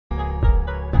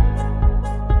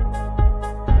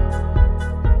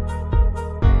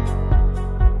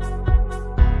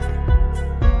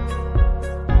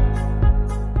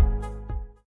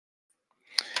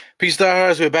Peace,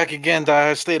 diehards. We're back again.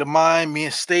 Diehard State of Mind. Me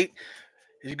and State.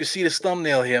 As you can see this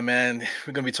thumbnail here, man.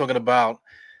 We're gonna be talking about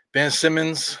Ben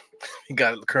Simmons. We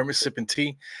got Kermit sipping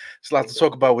tea. There's a lot to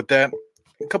talk about with that.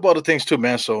 A couple other things too,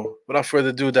 man. So without further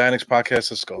ado, Dynamics Podcast.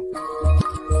 Let's go.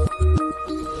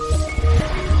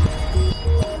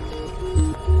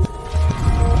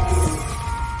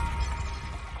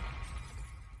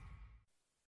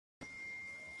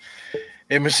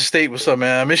 Hey, Mr. State, what's up,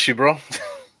 man? I miss you, bro.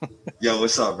 Yo,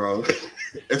 what's up, bro?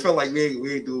 It felt like we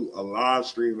ain't do a live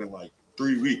stream in like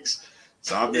 3 weeks.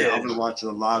 So I've been watching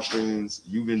the live streams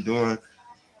you've been doing,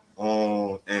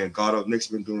 and God Up Nick's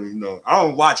been doing. I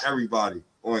don't watch everybody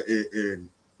in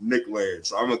Nick land,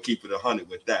 so I'm gonna keep it 100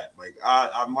 with that. Like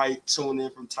I might tune in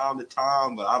from time to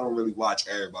time, but I don't really watch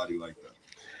everybody like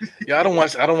that. Yeah, I don't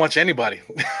watch anybody.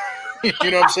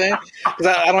 You know what I'm saying? Because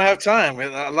I don't have time.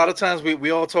 A lot of times we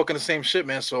all talking the same shit,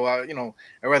 man. So I'd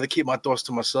rather keep my thoughts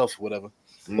to myself or whatever.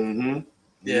 Mm-hmm.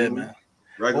 Yeah, mm-hmm. man.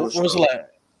 When was the last?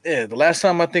 Yeah, the last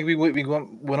time I think we went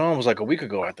on was like a week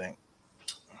ago, I think.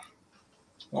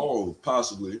 Oh,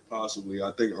 possibly. I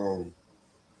think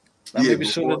maybe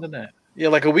sooner than that. Yeah,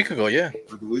 like a week ago. Yeah.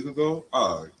 Like a week ago.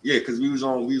 Yeah, because we was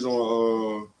on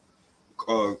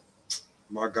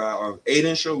my guy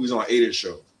Aiden show. We was on Aiden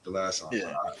show the last time.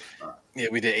 Yeah. All right. Yeah,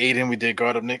 we did Aiden. We did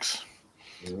Guard Up Knicks.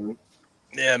 Mm-hmm.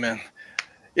 Yeah, man.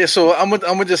 Yeah, so I'm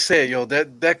gonna just say, yo,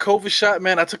 that COVID shot,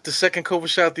 man. I took the second COVID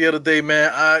shot the other day,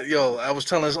 man. I was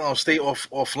telling this State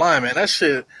offline, man.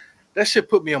 That shit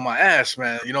put me on my ass,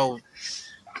 man. I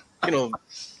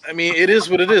mean, it is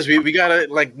what it is. We gotta,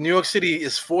 like, New York City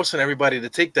is forcing everybody to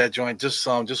take that joint just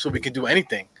so we can do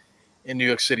anything in New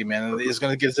York City, man. It's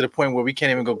gonna get to the point where we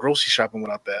can't even go grocery shopping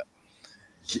without that.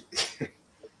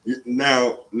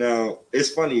 Now it's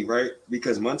funny, right?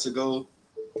 Because months ago.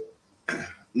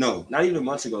 No, not even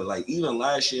months ago. Like even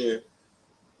last year,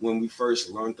 when we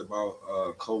first learned about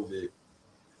COVID,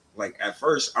 like at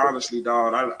first, honestly,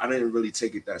 dog, I didn't really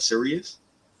take it that serious.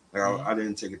 Like I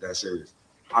didn't take it that serious.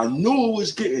 I knew it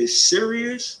was getting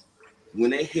serious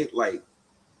when it hit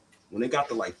when it got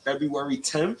to like February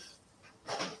 10th,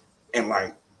 and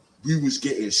like we was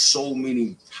getting so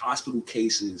many hospital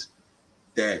cases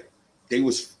that they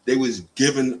was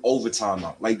giving overtime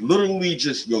out. Like literally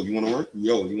just, yo, you want to work?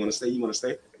 Yo, you want to stay? You want to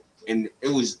stay? And it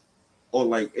was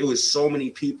so many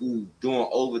people doing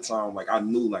overtime. Like I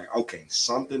knew, like, okay,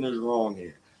 something is wrong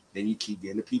here. Then you keep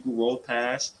getting the people roll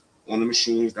past on the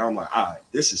machines. Now I'm like, all right,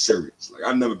 this is serious. Like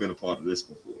I've never been a part of this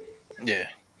before. Yeah,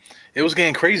 it was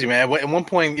getting crazy, man. At one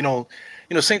point,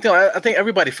 same thing. I think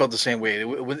everybody felt the same way.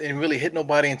 It didn't really hit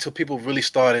nobody until people really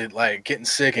started like getting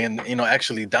sick and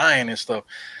actually dying and stuff.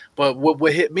 But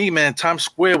what hit me, man, Times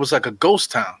Square was like a ghost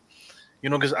town,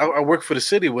 because I work for the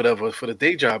city, whatever, for the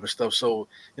day job and stuff. So,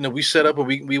 we set up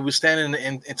and we were standing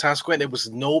in Times Square and there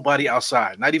was nobody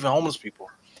outside, not even homeless people,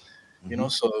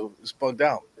 so it's bugged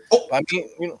out. Oh, I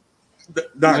mean,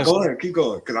 go ahead, keep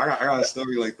going, because I got a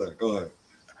story like that. Go ahead.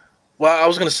 Well, I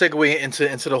was going to segue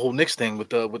into the whole Knicks thing with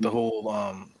the whole,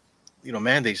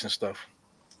 mandates and stuff.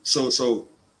 So,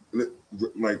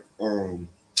 like,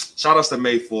 shout outs to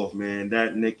May 4th, man.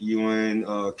 That Nick Ewing,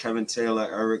 Kevin Taylor,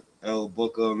 Eric L.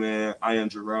 Booker, man. I am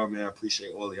Jarrell, man. I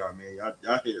appreciate all of y'all, man.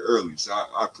 Y'all here early, so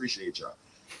I appreciate y'all.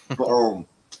 But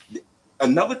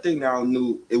another thing that I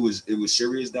knew it was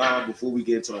serious, down before we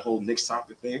get into the whole Knicks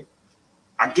topic thing.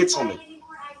 I gets on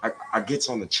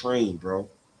the train, bro.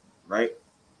 Right,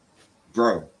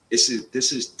 bro. This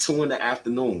is 2 in the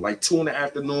afternoon, like 2 in the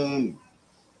afternoon.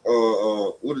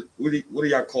 What do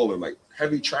y'all call it? Like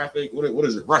heavy traffic? What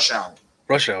is it? Rush hour.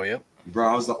 Rush hour, yeah. Bro,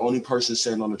 I was the only person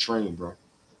sitting on the train, bro.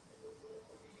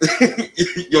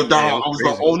 Yo, dog, I was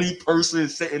the only person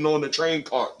sitting on the train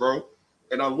cart, bro.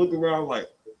 And I look around like,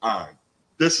 all right,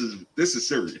 this is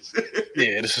serious.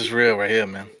 Yeah, this is real right here,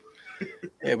 man.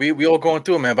 Yeah, we all going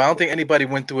through it, man. But I don't think anybody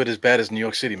went through it as bad as New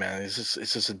York City, man. It's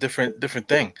just a different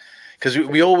thing. Because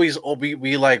we always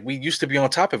we used to be on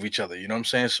top of each other, you know what I'm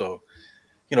saying? So,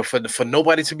 for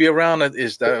nobody to be around, that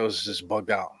was just bugged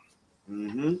out.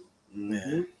 Mm-hmm.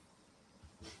 Yeah.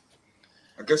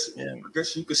 I guess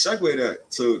you could segue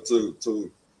that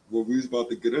to what we was about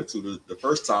to get into, the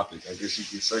first topic. I guess you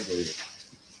could segue it.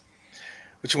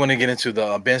 What you want to get into,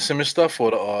 the Ben Simmons stuff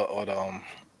or the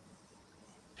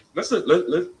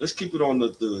Let's keep it on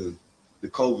the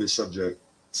COVID subject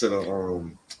to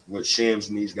the what Shams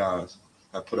and these guys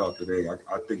have put out today.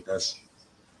 I think that's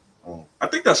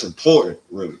important,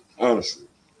 really, honestly.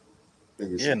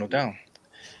 Yeah, no doubt.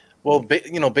 Well,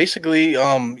 basically,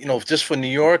 just for New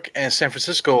York and San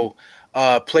Francisco,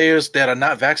 players that are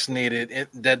not vaccinated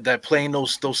that play in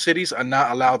those cities are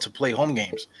not allowed to play home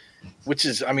games, which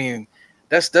is, I mean,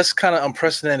 that's kind of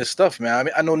unprecedented stuff, man. I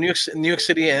mean, I know New York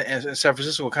City and San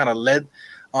Francisco kind of led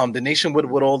the nation with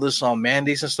all this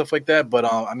mandates and stuff like that. But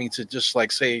I mean, to just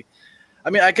like say, I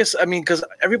mean, I guess I mean because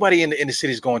everybody in the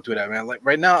city is going through that, man. Like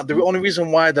right now, the only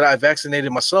reason why that I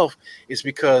vaccinated myself is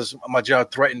because my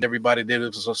job threatened everybody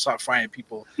to stop frying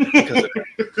people because of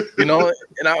that. You know,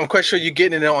 and I'm quite sure you're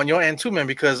getting it on your end too, man.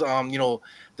 Because you know,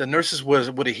 the nurses were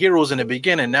the heroes in the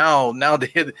beginning. Now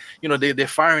they, you know, they're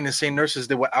firing the same nurses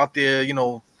that were out there,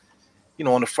 on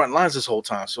the front lines this whole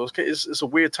time. So it's a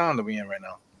weird time to be in right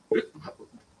now.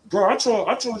 Bro, I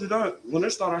told you that when it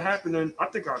started happening. I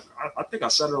think I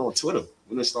said it on Twitter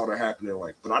when it started happening.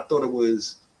 Like, but I thought it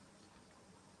was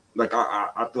like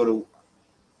I thought it.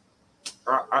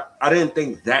 I didn't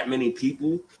think that many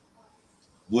people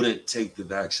wouldn't take the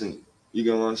vaccine. You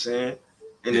get what I'm saying?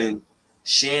 And then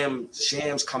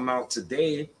Shams come out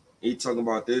today. He talking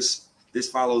about this. This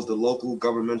follows the local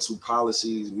governmental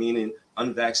policies, meaning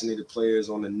unvaccinated players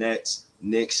on the Nets,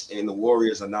 Knicks, and the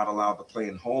Warriors are not allowed to play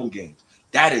in home games.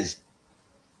 That is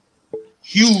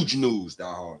huge news,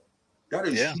 dog. That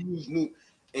is huge news.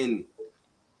 And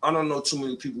I don't know too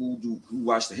many people who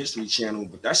watch the History Channel,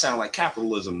 but that sounds like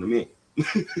capitalism to me.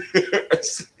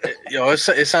 Yo, it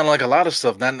sounded like a lot of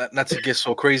stuff. Not to get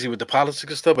so crazy with the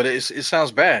politics and stuff, but it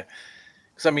sounds bad.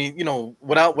 Because I mean,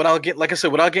 without getting, like I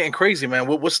said, without getting crazy, man,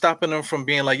 what's stopping them from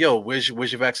being like, yo, where's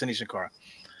your vaccination card?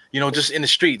 Just in the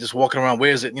street, just walking around.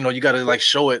 Where is it? You got to like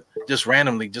show it just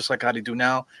randomly, just like how they do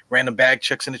now. Random bag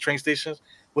checks in the train stations.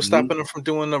 What's stopping them from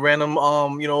doing the random,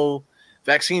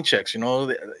 vaccine checks?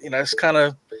 It's kind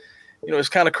of, it's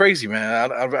kind of crazy,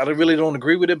 man. I really don't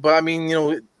agree with it, but I mean,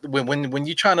 when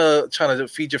you're trying to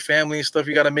feed your family and stuff,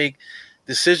 you got to make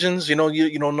decisions. You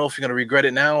don't know if you're gonna regret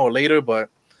it now or later, but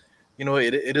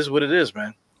it is what it is,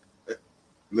 man.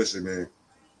 Listen, man.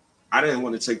 I didn't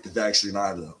want to take the vaccine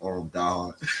either,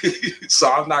 dog. So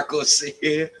I'm not gonna sit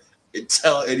here and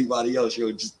tell anybody else,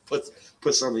 just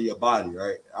put some in your body,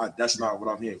 right? That's not what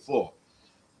I'm here for.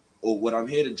 Or what I'm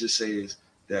here to just say is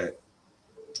that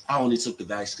I only took the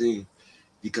vaccine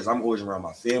because I'm always around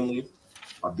my family.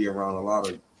 I'll be around a lot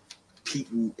of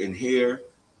people in here.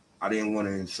 I didn't want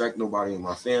to infect nobody in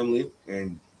my family,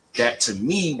 and that to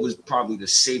me was probably the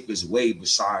safest way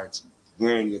besides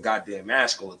wearing your goddamn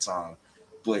mask all the time.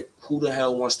 But who the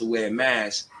hell wants to wear a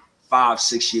mask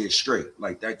 5-6 years straight?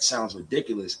 Like, that sounds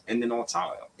ridiculous. And then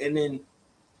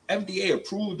FDA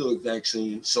approved the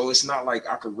vaccine, so it's not like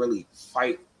I could really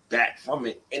fight back from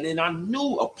it. And then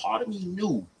a part of me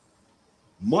knew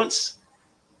once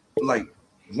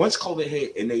COVID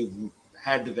hit and they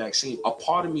had the vaccine, a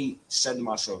part of me said to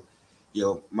myself,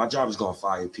 my job is gonna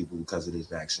fire people because of this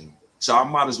vaccine. So I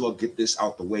might as well get this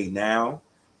out the way now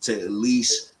to at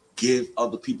least give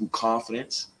other people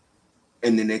confidence,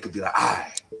 and then they could be like,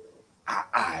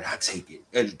 I take it.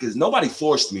 And because nobody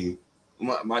forced me.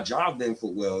 My job then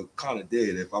kind of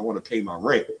did. If I want to pay my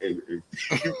rent and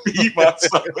feed my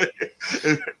son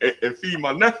and feed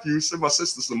my nephew, send my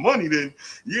sister some money, then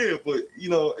yeah. But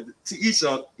to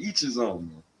each his own,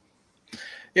 man.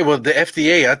 Yeah, well, the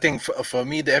FDA, I think for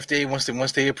me, the FDA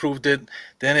once they approved it,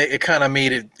 then it kind of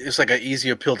made it's like an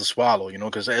easier pill to swallow,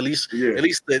 because at least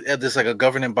there's like a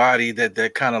governing body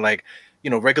that kind of like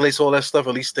regulates all that stuff.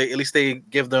 At least they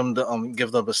give them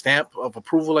the stamp of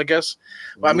approval, I guess.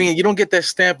 But I mean, you don't get that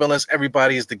stamp unless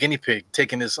everybody is the guinea pig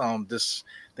taking this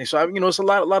thing. So it's a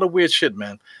lot of weird shit,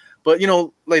 man. But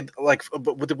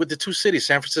but with the two cities,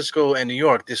 San Francisco and New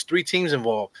York, there's 3 teams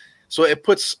involved. So it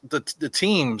puts the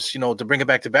teams, to bring it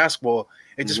back to basketball,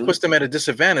 it just puts them at a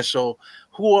disadvantage. So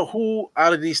who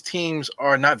out of these teams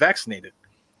are not vaccinated?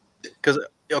 Because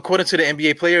according to the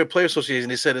NBA Player Association,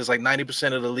 they said it's like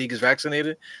 90% of the league is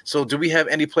vaccinated. So do we have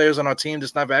any players on our team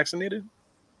that's not vaccinated?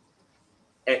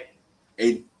 And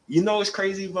it's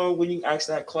crazy, bro, when you ask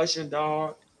that question,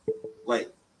 dog.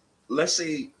 Like, let's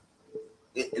say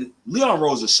Leon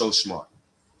Rose is so smart.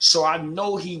 So I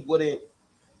know he wouldn't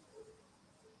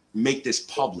make this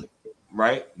public,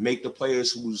 right? Make the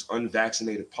players who's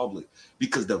unvaccinated public,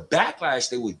 because the backlash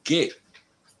they would get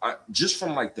just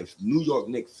from like the New York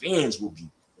Knicks fans would be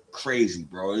crazy,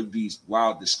 bro. It'd be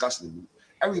wild, disgusting.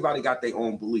 Everybody got their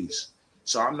own beliefs,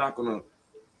 so I'm not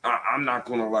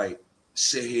gonna like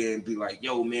sit here and be like,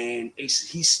 yo, man,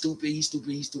 he's stupid.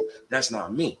 That's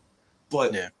not me.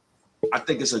 But I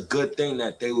think it's a good thing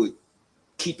that they would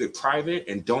keep it private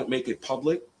and don't make it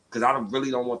public, because I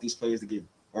really don't want these players to get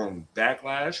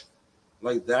backlash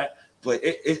like that. But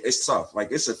it's tough.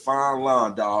 Like, it's a fine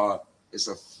line, dog. It's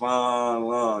a fine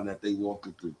line that they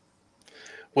walking through.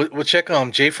 Well, check.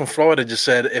 Jay from Florida just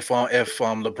said if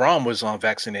LeBron was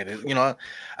vaccinated,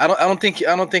 I don't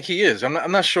think he is. I'm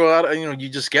not sure. You're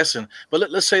just guessing.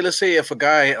 But let's say if a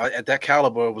guy at that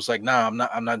caliber was like, nah,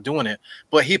 I'm not doing it.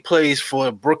 But he plays for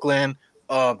Brooklyn,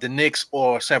 the Knicks,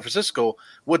 or San Francisco.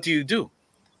 What do you do?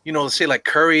 Let's say like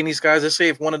Curry and these guys. Let's say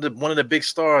if one of the big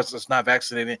stars is not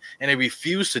vaccinated and they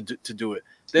refuse to do it,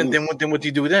 then what do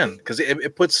you do then? Because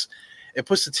it puts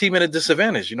the team at a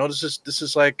disadvantage. This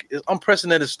is like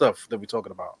unprecedented stuff that we're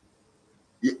talking about.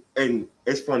 Yeah, and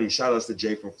it's funny. Shout outs to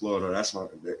Jay from Florida. That's my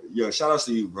Shout outs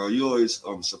to you, bro. You always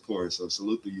support. So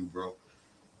salute to you, bro.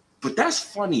 But that's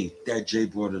funny that Jay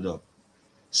brought it up.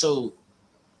 So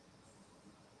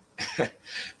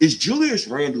is Julius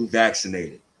Randle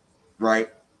vaccinated? Right?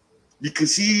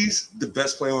 Because he's the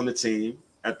best player on the team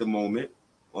at the moment.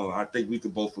 Well, I think we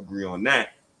could both agree on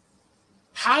that.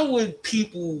 How would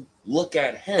people look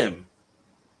at him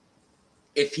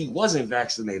if he wasn't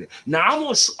vaccinated? Now I'm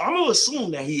gonna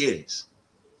assume that he is.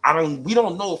 We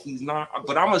don't know if he's not,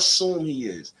 but I'm assume he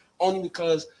is. Only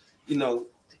because,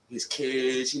 his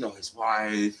kids, his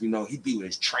wife, he be with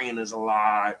his trainers a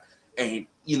lot. And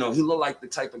he look like the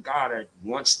type of guy that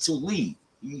wants to lead.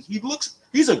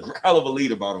 He's a hell of a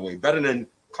leader, by the way, better than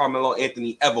Carmelo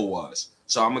Anthony ever was.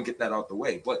 So I'm gonna get that out the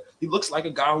way. But he looks like a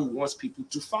guy who wants people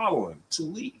to follow him, to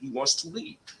lead. He wants to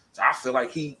lead. So I feel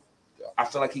like he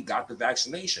got the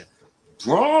vaccination.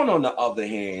 Braun, on the other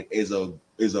hand, is a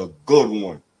good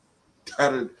one.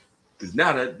 Because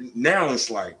now it's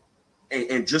like,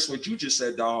 and just what you just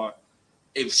said, dog.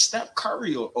 If Steph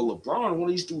Curry or LeBron, one of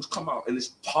these dudes come out and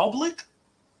it's public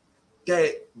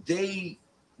that they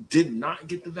did not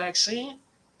get the vaccine,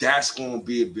 that's going to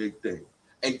be a big thing.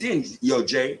 And then,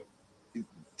 Jay,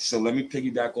 so let me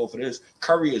piggyback off of this.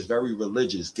 Curry is very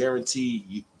religious. Guarantee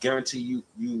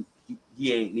you,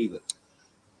 he ain't neither.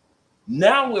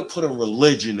 Now we're putting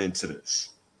religion into this.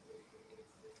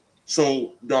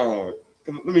 So, dog,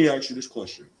 let me ask you this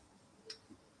question.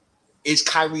 Is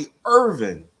Kyrie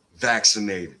Irving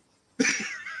vaccinated?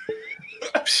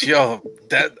 Yo,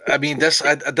 that's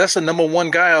the number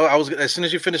one guy. I was, as soon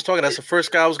as you finished talking, that's the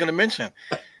first guy I was going to mention.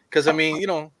 Because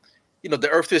the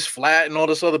Earth is flat and all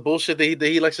this other bullshit that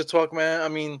he likes to talk,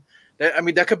 man.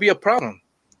 That could be a problem.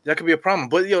 That could be a problem.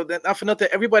 But not for nothing,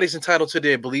 everybody's entitled to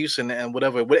their beliefs and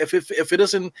whatever. But if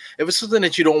it's something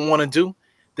that you don't want to do,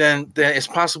 then it's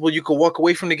possible you could walk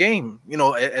away from the game.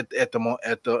 At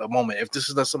the moment, if this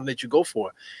is not something that you go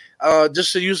for.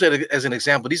 Just to use it as an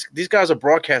example, these guys are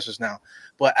broadcasters now.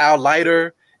 But Al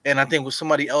Leiter and I think with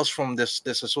somebody else from this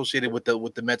associated with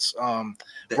the Mets The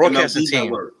broadcasting MLB team.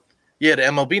 network. Yeah, the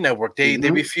MLB network. They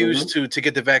refused to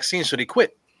get the vaccine, so they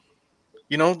quit.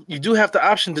 You do have the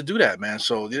option to do that, man.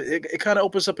 So it kind of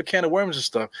opens up a can of worms and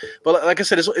stuff. But like I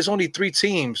said, it's only 3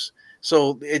 teams,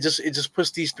 so it just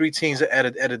puts these 3 teams at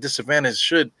a disadvantage.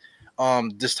 Should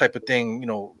this type of thing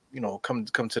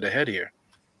come to the head here?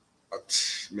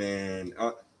 Man,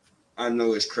 I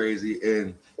know it's crazy.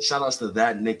 And shout outs to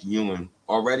that Nick Ewing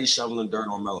already shoveling dirt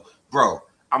on Melo. Bro,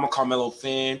 I'm a Carmelo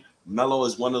fan. Melo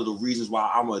is one of the reasons why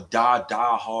I'm a die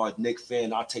hard Knicks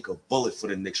fan. I'll take a bullet for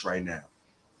the Knicks right now.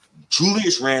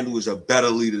 Julius Randle is a better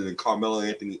leader than Carmelo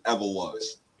Anthony ever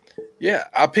was. Yeah,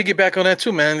 I'll piggyback on that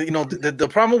too, man. The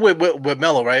problem with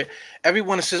Melo, right?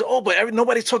 Everyone says, "Oh, but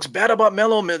nobody talks bad about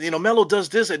Melo." Melo does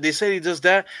this, and they say he does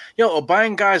that. Or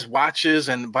buying guys watches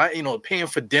and paying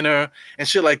for dinner and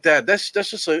shit like that. That's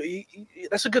just that's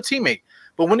a good teammate.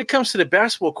 But when it comes to the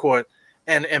basketball court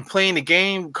and playing the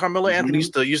game, Carmelo Anthony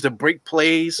used to break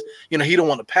plays. He don't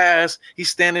want to pass. He's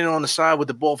standing on the side with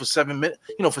the ball for 7 minutes.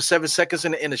 For 7 seconds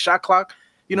in the shot clock.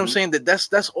 You know what I'm saying?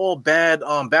 That's all bad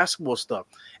basketball stuff.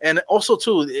 And also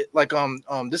too,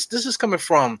 this is coming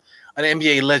from an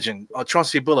NBA legend,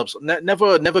 Chauncey Billups.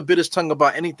 Never bit his tongue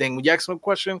about anything. When you ask him a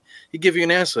question, he give you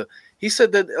an answer. He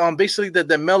said that basically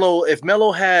that Melo, if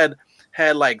Melo had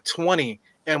like 20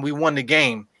 and we won the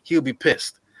game, he would be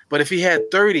pissed. But if he had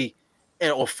 30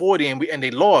 or 40 and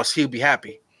they lost, he'd be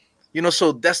happy.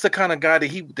 So that's the kind of guy that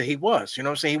he was. You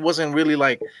know what I'm saying? He wasn't really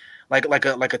like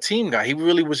a team guy. He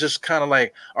really was just kind of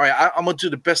like, all right, I'm gonna do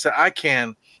the best that I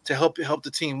can to help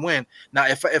the team win. Now,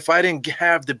 if I didn't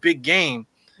have the big game,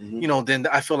 then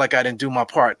I feel like I didn't do my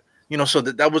part. So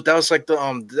that was like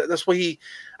that's what he.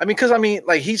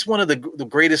 He's one of the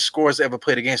greatest scorers ever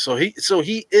played a game. So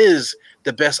he is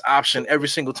the best option every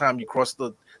single time you cross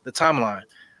the timeline.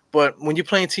 But when you're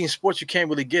playing team sports, you can't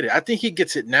really get it. I think he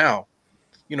gets it now,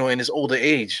 in his older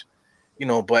age.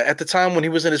 But at the time when he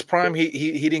was in his prime,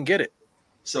 he didn't get it.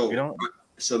 So,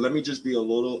 so let me just be a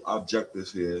little objective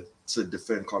here to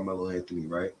defend Carmelo Anthony,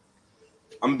 right?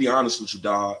 I'm gonna be honest with you,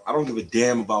 dog. I don't give a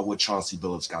damn about what Chauncey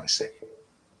Billups got to say.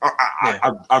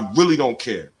 Yeah. I really don't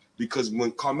care, because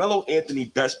when Carmelo Anthony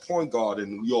best point guard in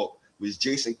New York was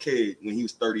Jason Kidd when he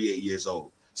was 38 years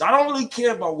old. So I don't really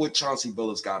care about what Chauncey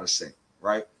Billups got to say,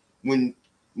 right? When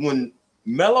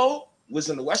Melo was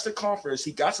in the Western Conference,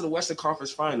 he got to the Western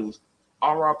Conference Finals.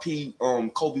 RIP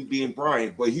Kobe being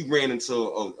Bryant, but he ran into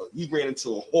a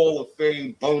Hall of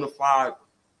Fame bona fide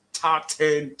top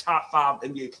 10, top 5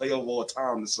 NBA player of all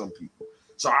time to some people.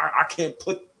 So I can't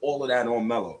put all of that on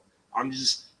Melo. I'm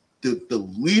just the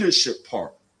leadership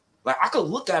part. Like, I could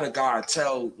look at a guy and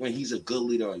tell when he's a good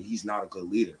leader and he's not a good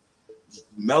leader.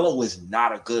 Melo is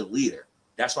not a good leader.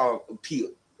 That's why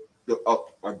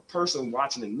a person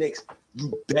watching the Knicks,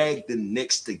 you beg the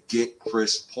Knicks to get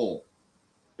Chris Paul.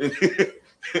 And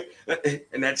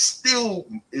that still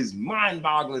is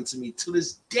mind-boggling to me to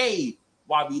this day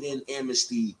why we didn't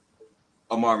amnesty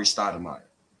Amari Stoudemire.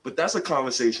 But that's a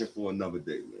conversation for another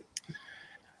day, man.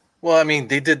 Well, I mean,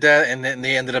 they did that, and then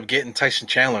they ended up getting Tyson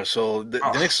Chandler. So the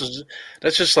Knicks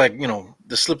that's just like,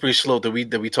 the slippery slope that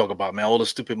we talk about, man. All the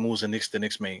stupid moves the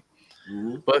Knicks made.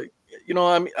 Mm-hmm. But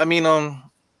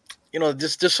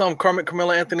just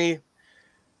Carmelo Anthony.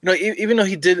 Even though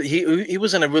he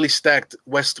was in a really stacked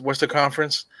Western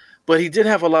Conference, but he did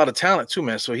have a lot of talent too,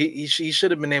 man. So he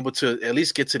should have been able to at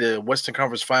least get to the Western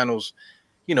Conference Finals.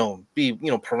 Be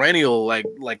perennial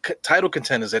like title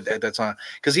contenders at that time,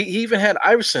 because he even had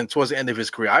Iverson towards the end of his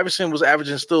career. Iverson was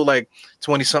averaging still like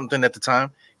 20 something at the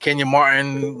time. Kenyon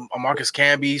Martin, Marcus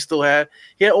Camby,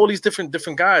 he had all these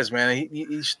different guys, man.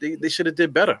 They should have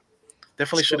did better.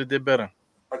 Definitely should have did better.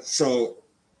 So,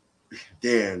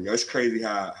 damn, it's crazy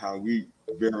how we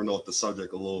veering off the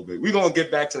subject a little bit. We're gonna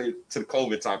get back to the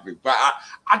COVID topic, but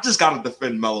I just gotta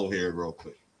defend Melo here real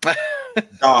quick.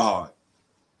 Hard.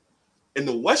 In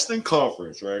the Western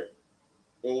Conference, right?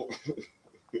 Oh,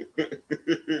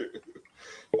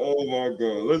 oh my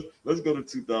God. Let's go to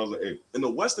 2008. In the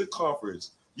Western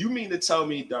Conference, you mean to tell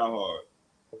me, Hard,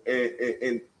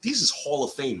 and these is Hall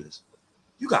of Famers.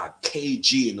 You got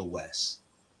KG in the West,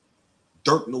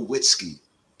 Dirk Nowitzki,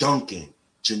 Duncan,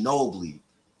 Ginobili,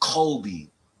 Kobe.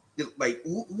 Like,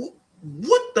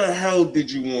 what the hell did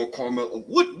you want Carmelo?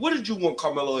 What did you want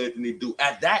Carmelo Anthony to do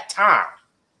at that time?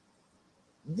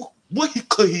 What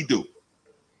could he do?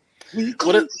 He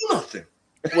couldn't do nothing.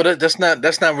 Well, that's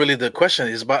not really the question.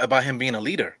 It's about him being a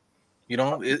leader.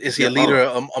 Is he a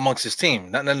leader amongst his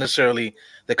team? Not necessarily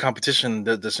the competition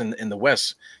that's in the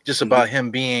West. Just about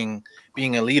him being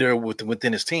a leader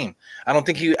within his team. I don't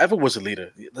think he ever was a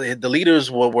leader. The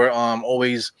leaders were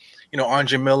always,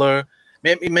 Andre Miller,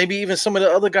 maybe even some of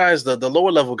the other guys, the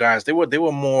lower level guys. They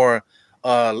were more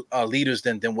leaders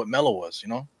than what Melo was.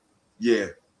 Yeah.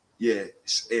 Yeah,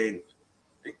 and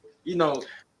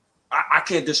I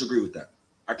can't disagree with that.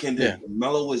 I can't. Yeah.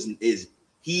 Melo is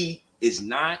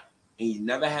not, and he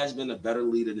never has been a better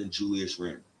leader than Julius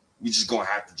Randle. We just gonna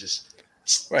have to just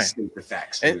state the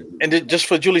facts. And just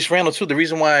for Julius Randle too, the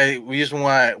reason why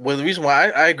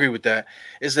I agree with that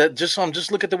is that just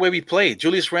look at the way we played.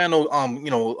 Julius Randle,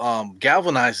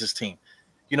 galvanized his team.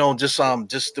 Just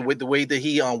the way that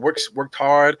he worked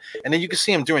hard, and then you can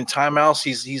see him during timeouts.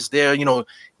 He's there,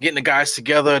 getting the guys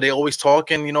together. They always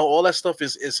talking, all that stuff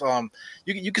is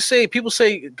you can say, people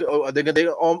say they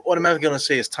automatically gonna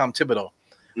say it's Tom Thibodeau,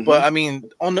 but I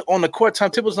mean on the court, Tom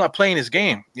Thibodeau's not playing his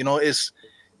game. It's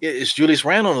Julius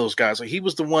Randle and those guys. So he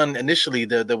was the one initially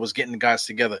that was getting the guys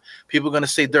together. People are gonna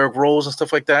say Derrick Rose and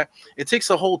stuff like that. It takes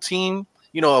a whole team,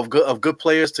 of good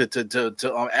players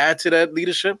to add to that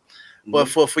leadership. But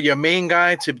for your main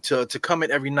guy to come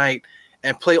in every night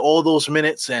and play all those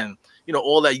minutes and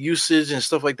all that usage and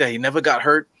stuff like that, he never got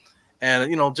hurt,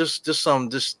 and just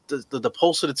the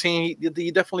pulse of the team, he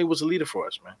definitely was a leader for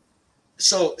us, man.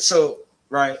 So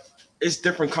right, it's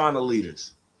different kind of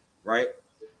leaders, right?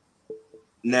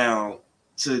 Now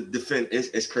to defend,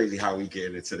 it's crazy how we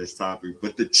get into this topic,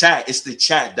 but it's the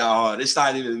chat, dog. It's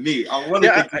not even me. I want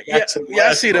to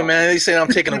I see them, man. They say I'm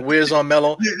taking a whiz on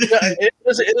Melo. It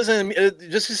doesn't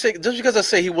just because I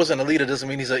say he wasn't a leader doesn't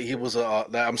mean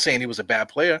I'm saying he was a bad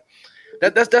player.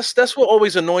 That's what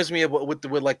always annoys me about with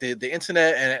like the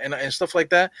internet and stuff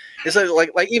like that. It's like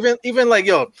even like,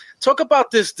 yo, talk about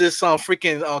this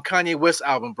freaking Kanye West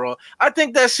album, bro. I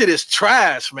think that shit is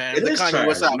trash, man. It is Kanye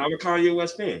West album. I'm a Kanye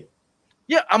West fan.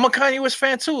 Yeah, I'm a Kanye West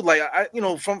fan too. Like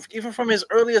from his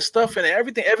earlier stuff and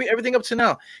everything up to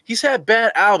now, he's had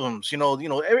bad albums.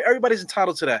 Everybody's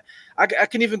entitled to that. I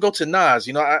can even go to Nas.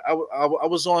 I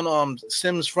was on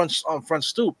Sims front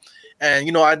stoop,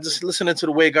 and I just listening to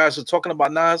the way guys are talking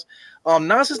about Nas.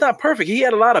 Nas is not perfect. He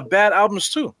had a lot of bad albums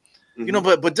too. You know,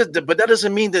 but that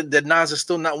doesn't mean that Nas is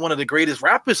still not one of the greatest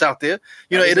rappers out there.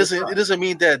 You know, it doesn't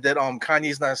mean that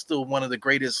Kanye's not still one of the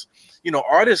greatest, you know,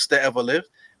 artists that ever lived.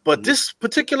 But this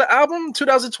particular album,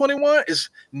 2021, is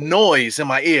noise in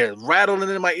my ear, rattling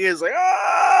in my ears, like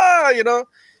you know.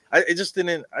 It just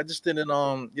didn't it just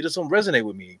don't resonate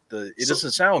with me. It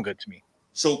doesn't sound good to me.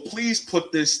 So please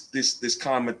put this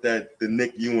comment that the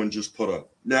Nick Ewan just put up.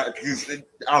 Now, because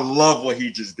I love what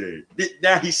he just did.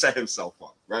 Now he set himself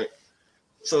up, right?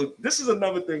 So this is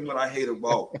another thing that I hate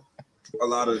about a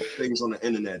lot of things on the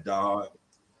internet, dog.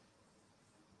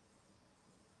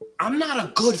 I'm not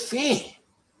a good fan.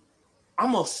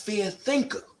 I'm a fair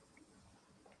thinker.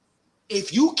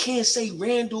 If you can't say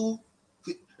Randall,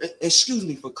 excuse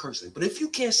me for cursing, but if you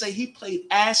can't say he played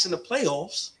ass in the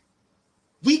playoffs,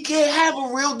 we can't have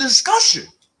a real discussion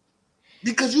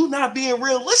because you're not being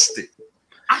realistic.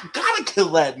 I gotta kill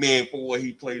that man for what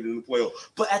he played in the playoffs.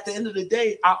 But at the end of the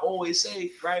day, I always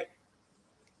say, right,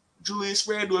 Julius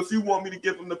Randle, if you want me to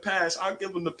give him the pass, I'll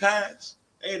give him the pass.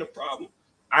 Ain't a problem.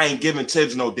 I ain't giving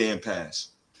Tibbs no damn pass.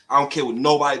 I don't care what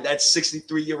nobody, that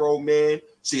 63-year-old man.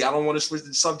 See, I don't want to switch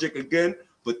the subject again,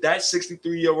 but that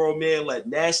 63-year-old man let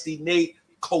Nasty Nate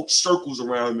coach circles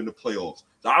around him in the playoffs.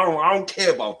 So I don't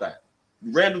care about that.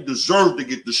 Randall deserved to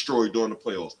get destroyed during the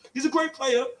playoffs. He's a great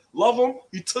player. Love him.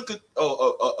 He took a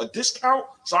discount,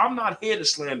 so I'm not here to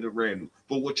slander Randall.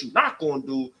 But what you're not going to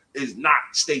do is not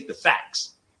state the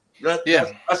facts. That's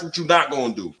what you're not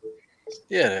going to do.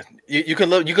 Yeah, you can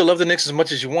love the Knicks as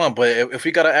much as you want, but if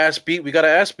we got to ass beat, we got to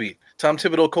ass beat. Tom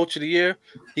Thibodeau, Coach of the Year,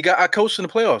 I coached in the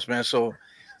playoffs, man. So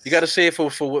you got to say it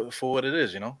for what it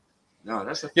is, you know. No,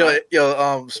 that's a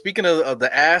fact. Speaking of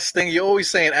the ass thing, you're always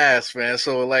saying ass, man.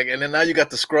 So like, and then now you got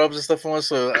the scrubs and stuff on.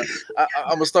 So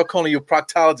I'm gonna start calling you a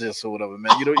proctologist or whatever,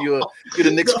 man. You're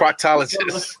the Knicks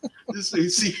proctologist.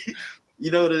 See, you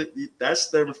know that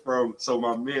stems from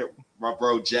my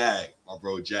bro Jag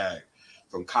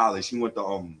from college. He went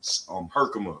to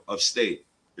Herkimer upstate.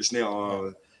 It's near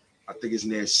I think it's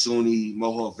near SUNY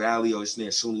Mohawk Valley or it's near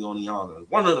SUNY Oneonta.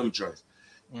 One of them joints.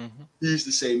 Mm-hmm. He used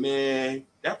to say, "Man,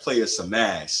 that player's some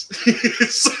ass."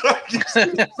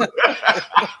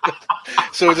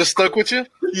 So it just stuck with you?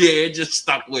 Yeah, it just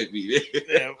stuck with me.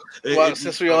 Yeah. Well,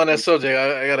 since we're on that subject,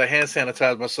 I got to hand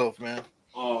sanitize myself, man.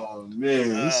 Oh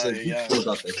man, he said he pulled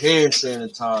out the hand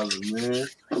sanitizer, man.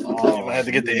 Oh, I had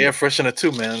to get the air freshener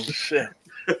too, man. Shit.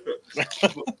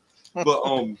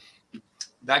 but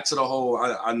back to the whole.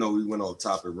 I know we went off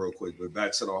topic real quick, but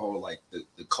back to the whole like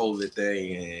the COVID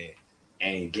thing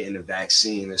and getting the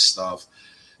vaccine and stuff.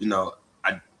 You know,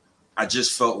 I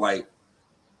just felt like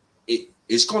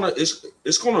it's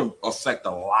gonna affect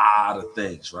a lot of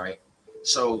things, right?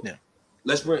 So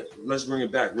let's bring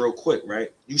it back real quick,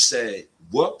 right? You said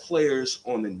what players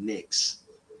on the Knicks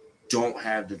don't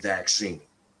have the vaccine?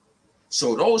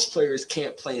 So those players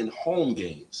can't play in home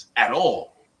games at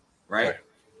all, right?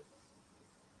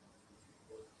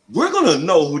 We're gonna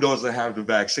know who doesn't have the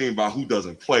vaccine by who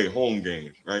doesn't play home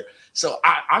games, right? So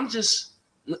I'm just,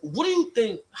 what do you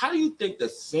think? How do you think the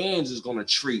fans is gonna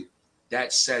treat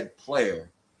that said player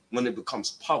when it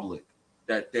becomes public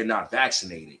that they're not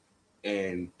vaccinated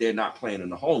and they're not playing in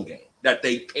the home game that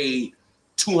they paid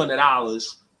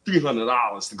 $200,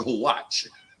 $300 to go watch?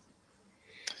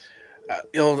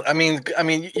 I mean,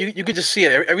 you could just see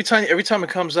it every time it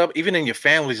comes up, even in your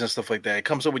families and stuff like that. It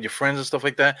comes up with your friends and stuff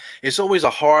like that. It's always a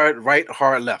hard right,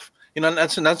 hard left. You know,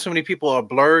 not so many people are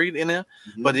blurred in there,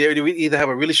 but they either have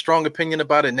a really strong opinion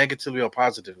about it, negatively or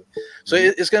positively. So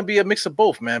it's gonna be a mix of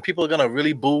both, man. People are gonna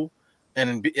really boo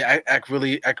and act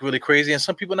really crazy, and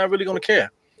some people are not really gonna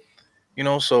care. You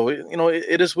know, so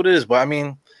it is what it is. But I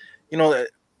mean, you know.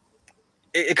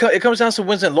 It comes down to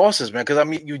wins and losses, man. Because I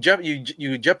mean, you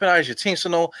jeopardize your team. So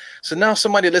now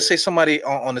let's say somebody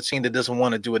on the team that doesn't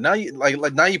want to do it. Now you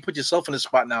now you put yourself in the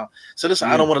spot now. So listen,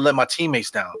 I don't want to let my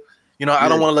teammates down. You know, I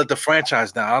don't want to let the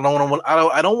franchise down. I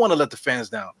don't want to let the fans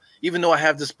down, even though I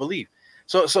have this belief.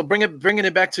 So bringing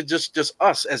it back to just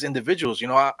us as individuals. You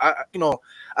know,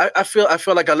 I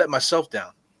feel like I let myself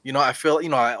down. You know, I feel,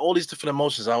 all these different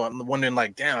emotions. I'm wondering,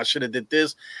 like, damn, I should have did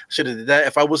this, I should have did that.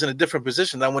 If I was in a different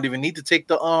position, I wouldn't even need to take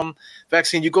the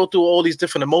vaccine. You go through all these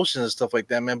different emotions and stuff like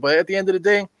that, man. But at the end of the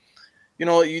day, you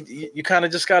know, you kind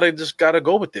of just gotta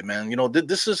go with it, man. You know,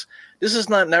 this is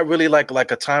not really like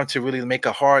a time to really make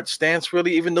a hard stance,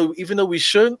 really. Even though we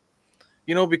should,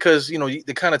 you know, because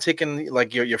they're kind of taking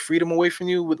like your freedom away from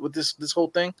you with this whole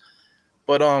thing.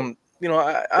 But you know,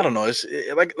 I don't know. It's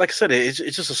like I said, it's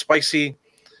just a spicy,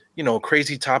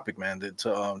 crazy topic, man,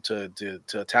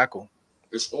 to tackle.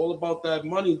 It's all about that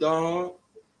money, dog.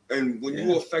 And when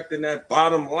you're affecting that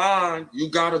bottom line, you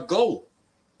gotta go.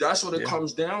 That's what it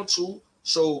comes down to.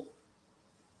 So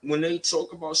when they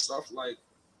talk about stuff like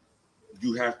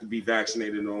you have to be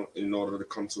vaccinated in order to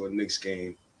come to a Knicks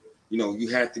game, you know, you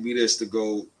have to be this to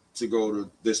go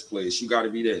to this place. You got to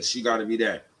be this. You got to be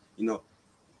that. You know,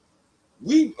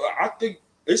 I think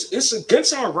it's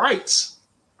against our rights.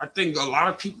 I think a lot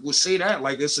of people would say that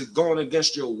like it's going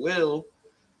against your will,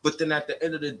 but then at the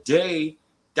end of the day,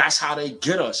 that's how they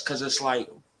get us because it's like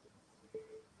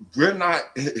we're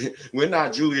not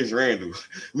Julius Randle.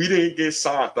 We didn't get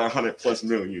signed the 100+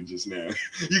 million just now.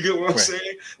 You get what I'm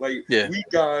saying? Like we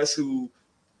guys who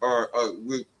are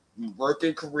we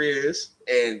working careers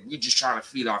and we just trying to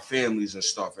feed our families and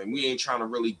stuff, and we ain't trying to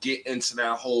really get into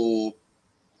that whole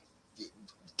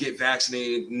get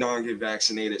vaccinated, non-get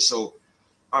vaccinated. So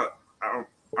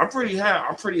I'm pretty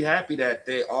happy that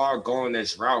they are going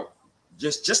this route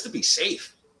just to be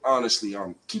safe. Honestly,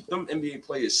 keep them NBA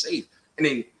players safe. And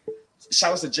then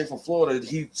shout out to Jake from Florida.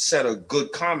 He said a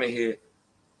good comment here.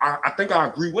 I think I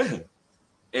agree with him.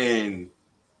 And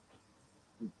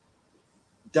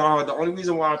the only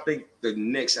reason why I think the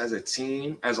Knicks as a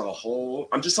team, as a whole,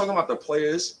 I'm just talking about the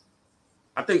players.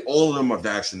 I think all of them are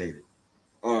vaccinated.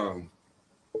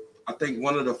 I think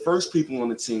one of the first people on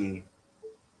the team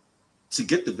to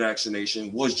get the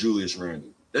vaccination was Julius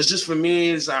Randle. That's just for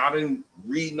me. I didn't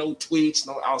read no tweets,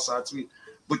 no outside tweet,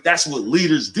 but that's what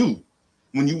leaders do.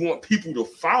 When you want people to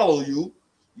follow you,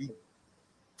 you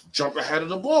jump ahead of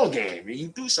the ball game and you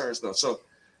do certain stuff. So,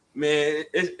 man,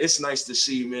 it's nice to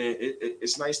see, man.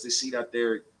 It's nice to see that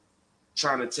they're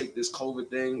trying to take this COVID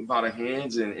thing by the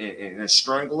hands and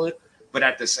strangle it. But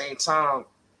at the same time,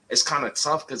 it's kind of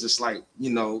tough because it's like,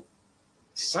 you know,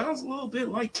 sounds a little bit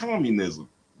like communism.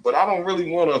 But I don't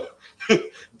really want to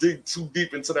dig too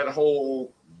deep into that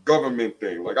whole government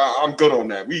thing. Like I'm good on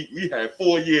that. We had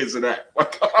 4 years of that.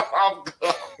 Like I'm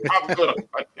good on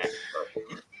that.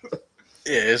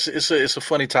 Yeah, it's a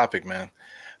funny topic, man.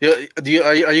 Yeah,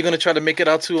 are you gonna try to make it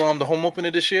out to the home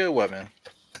opener this year or what, man?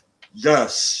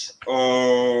 Yes.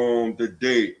 The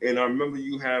date. And I remember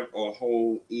you have a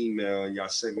whole email and y'all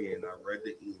sent me and I read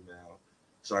the email.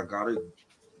 So I gotta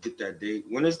get that date.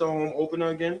 When is the home opener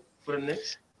again for the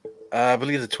Knicks? I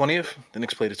believe the 20th. The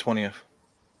Knicks play the 20th. If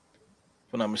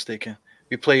I'm not mistaken.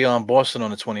 We play Boston on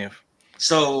the 20th.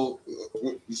 So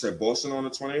you said Boston on the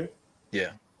 20th?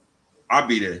 Yeah. I'll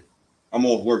be there. I'm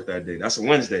off work that day. That's a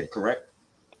Wednesday, correct?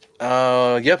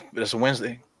 Yep, that's a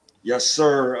Wednesday. Yes,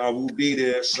 sir. I will be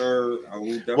there, sir. I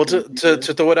will definitely. Well,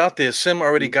 to throw it out there, Sim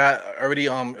already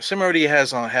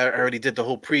has already did the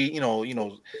whole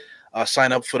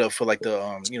sign up for the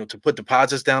to put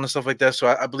deposits down and stuff like that. So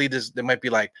I believe there might be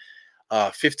like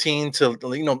 15 to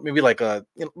maybe like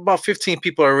about 15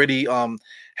 people already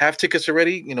have tickets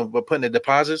already, but putting the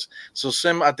deposits. So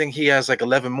Sim, I think he has like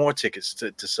 11 more tickets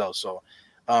to sell. So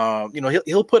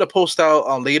he'll put a post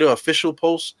out later, official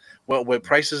post with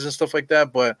prices and stuff like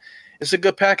that. But it's a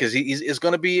good package. It's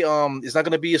gonna be it's not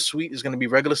gonna be a suite. It's gonna be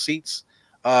regular seats.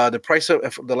 The price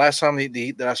of the last time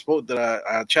that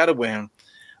I chatted with him,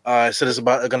 said it's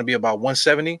going to be about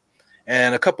 170,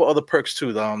 and a couple other perks too.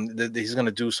 He's going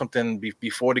to do something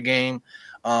before the game.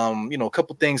 A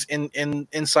couple things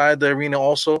inside the arena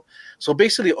also. So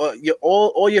basically,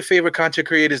 all your favorite content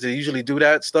creators that usually do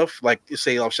that stuff, like you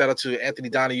say, shout out to Anthony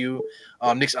Donahue,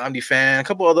 Nick's Omni fan, a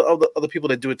couple other people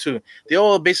that do it too. They're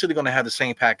all basically going to have the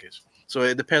same package. So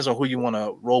it depends on who you want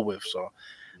to roll with.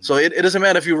 So it doesn't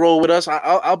matter if you roll with us.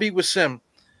 I'll be with Sim.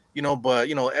 But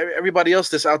everybody else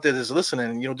that's out there that's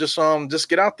listening, just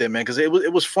get out there, man, because it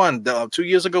was fun. 2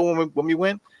 years ago when we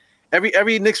went,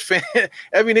 every Knicks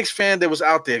fan, that was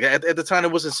out there at the time, there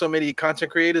wasn't so many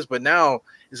content creators, but now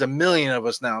there's a million of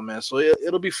us now, man. So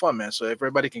it'll be fun, man. So if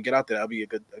everybody can get out there, that'll be a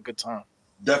good time.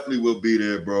 Definitely will be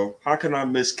there, bro. How can I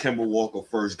miss Kemba Walker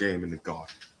first game in the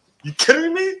Garden? You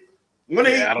kidding me?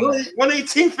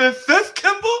 118th and 5th,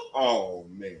 Kemba? Oh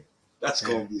man, that's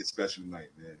gonna be a special night,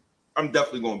 man. I'm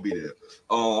definitely gonna be there.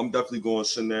 I'm definitely gonna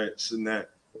send that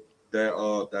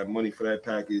money for that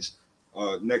package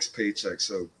next paycheck.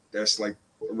 So that's like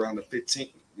around the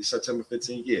 15th, September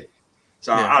 15th. Yeah.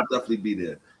 So I'll definitely be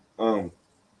there.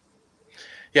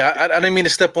 Yeah, I didn't mean to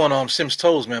step on Sim's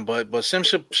toes, man, but Sim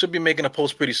should be making a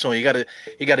post pretty soon. You gotta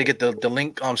get the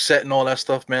link set and all that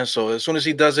stuff, man. So as soon as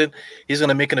he does it, he's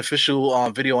gonna make an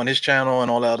official video on his channel and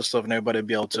all that other stuff, and everybody will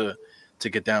be able to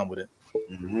get down with it.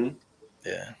 Mm-hmm.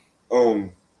 Yeah.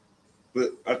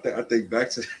 But I think back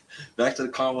to the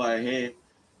convo at hand,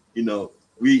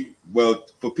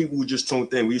 for people who just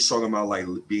tuned in, we was talking about like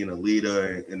being a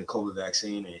leader in the COVID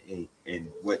vaccine and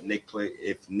what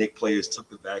if Knicks players took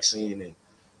the vaccine, and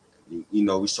we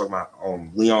was talking about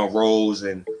Leon Rose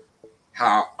and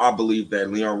how I believe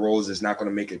that Leon Rose is not going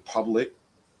to make it public,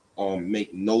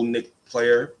 make no Knick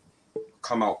player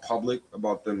come out public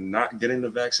about them not getting the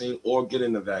vaccine or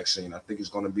getting the vaccine. I think it's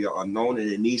going to be unknown,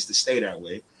 and it needs to stay that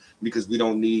way because we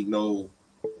don't need no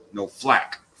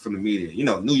flack from the media. You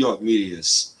know, New York media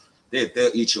is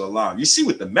they'll eat you alive. You see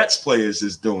what the Mets players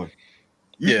is doing.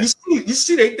 You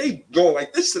see they going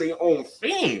like this to their own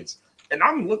fans, and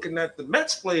I'm looking at the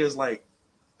Mets players like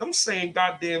them saying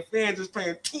goddamn fans is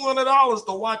paying $200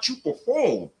 to watch you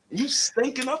perform, and you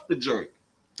stinking up the joint.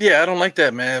 Yeah, I don't like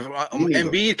that, man.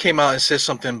 Embiid came out and said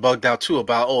something bugged out too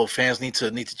about fans need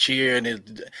to cheer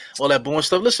and all that boring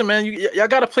stuff. Listen, man, y'all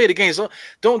got to play the game. So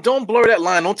don't blur that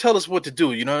line. Don't tell us what to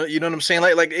do. You know what I'm saying?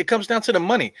 Like it comes down to the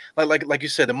money. Like you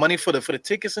said, the money for the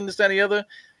tickets and this, that, and the other.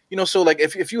 You know, so like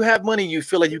if you have money, you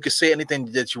feel like you can say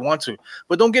anything that you want to,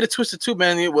 but don't get it twisted too,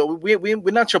 man.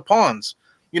 We're not your pawns.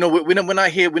 You know, we're not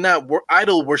here. We're not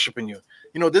idol worshiping you.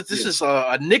 You know, this is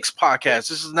a Knicks podcast.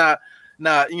 This is not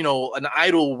an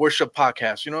idol worship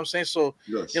podcast. You know what I'm saying? So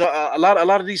yes. A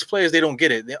lot of these players, they don't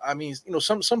get it. I mean,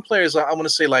 some players, I want to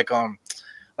say like a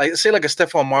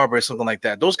Stephon Marbury or something like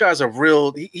that. Those guys are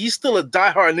real. He's still a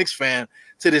diehard Knicks fan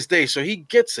to this day, so he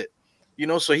gets it. You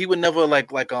know, so he would never like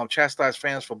chastise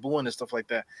fans for booing and stuff like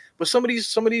that. But some of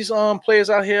these players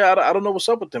out here, I don't know what's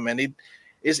up with them, man.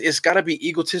 It's got to be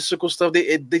egotistical stuff.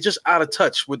 They just out of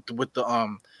touch with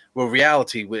the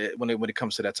reality when it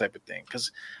comes to that type of thing.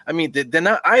 Because I mean, they're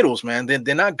not idols, man.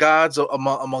 They're not gods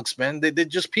amongst men. They're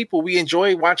just people. We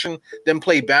enjoy watching them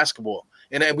play basketball,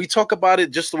 and we talk about it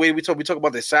just the way we talk. We talk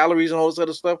about their salaries and all this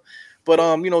other stuff. But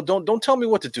don't tell me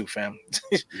what to do, fam.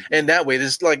 And that way,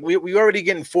 there's like we already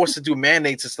getting forced to do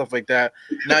mandates and stuff like that.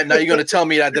 Now you're gonna tell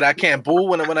me that I can't boo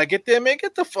when I get there, man.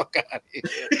 Get the fuck out of here.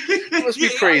 It must be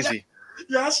crazy.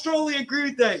 Yeah, I strongly agree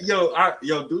with that.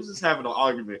 Dude's just having an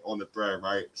argument on the thread,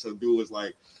 right? So dude was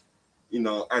like,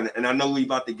 and I know we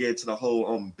about to get to the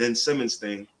whole Ben Simmons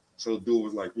thing. So dude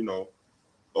was like, the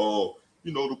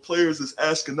players is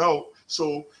asking out,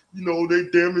 so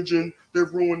they're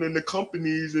ruining the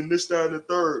companies and this, that, and the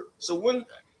third. So when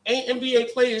ain't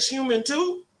NBA players human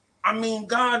too? I mean,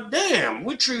 goddamn,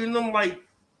 we're treating them like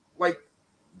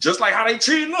just like how they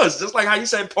treating us, just like how you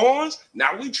said pawns.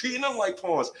 Now we treating them like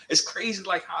pawns. It's crazy,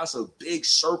 like how it's a big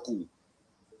circle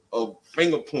of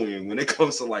finger pointing when it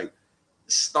comes to like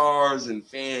stars and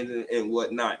fans and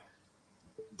whatnot.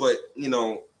 But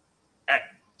to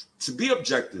be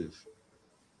objective,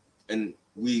 and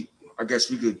I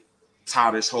guess we could tie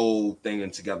this whole thing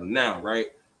in together now, right?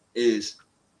 Is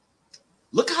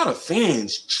look how the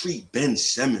fans treat Ben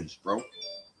Simmons, bro.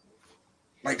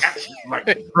 Like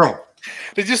bro.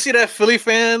 Did you see that Philly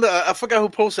fan? I forgot who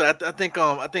posted. I think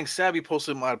Savvy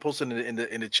posted in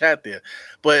the chat there.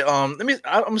 But I'm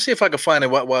gonna see if I can find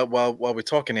it while we're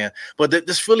talking here. But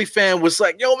this Philly fan was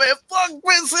like, "Yo, man, fuck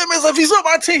Ben Simmons. If he's on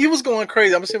my team, he was going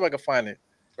crazy." I'm gonna see if I can find it.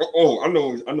 Oh, I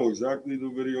know exactly the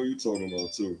video you're talking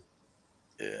about too.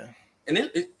 Yeah. And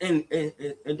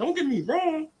don't get me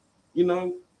wrong,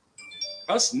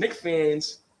 us Knicks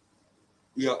fans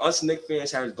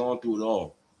have gone through it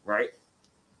all, right?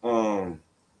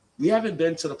 We haven't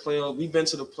been to the playoffs. We've been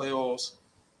to the playoffs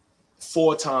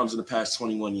 4 times in the past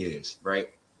 21 years,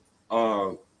 right?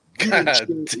 We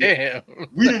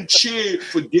didn't cheer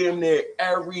for damn near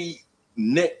every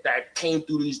Knick that came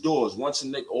through these doors. Once a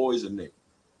Knick, always a Knick.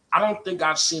 I don't think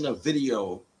I've seen a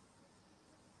video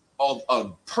of a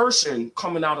person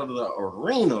coming out of the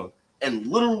arena and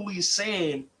literally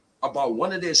saying about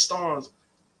one of their stars,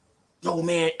 "Yo,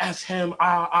 man, F him,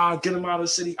 get him out of the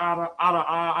city,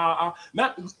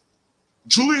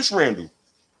 Julius Randle,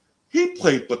 he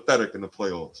played pathetic in the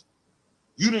playoffs.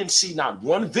 You didn't see not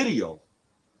one video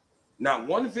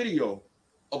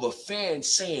of a fan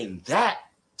saying that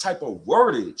type of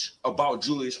wordage about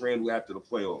Julius Randle after the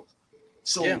playoffs.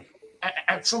 So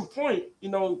at some point,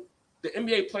 the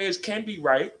NBA players can be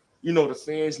right. The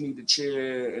fans need to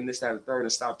cheer and this, that, and the third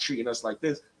and stop treating us like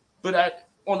this. But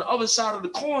on the other side of the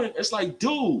coin, it's like,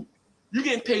 dude, you're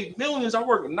getting paid millions. I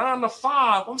work 9 to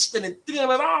 5. I'm spending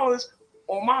 $300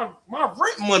 on my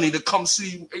rent money to come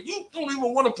see you, and you don't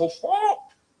even want to perform?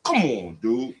 Come on,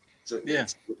 dude. So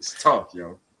it's tough,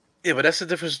 yo. Yeah, but that's the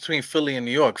difference between Philly and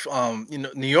New York.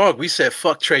 New York, we said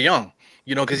fuck Trae Young,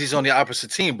 because he's on the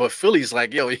opposite team. But Philly's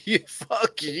like, yo,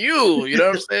 fuck you. You know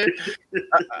what I'm saying?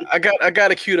 I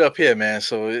got it queued up here, man.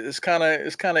 So it's kind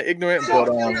of ignorant, but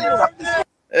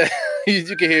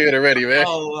you can hear it already, man.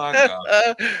 Oh my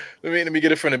God. let me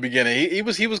get it from the beginning. He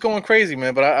was going crazy,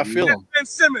 man. But I feel him. Ben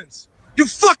Simmons, you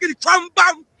fucking crumb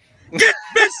bum. Get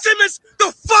Ben Simmons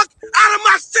the fuck out of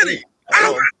my city. I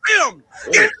don't want him.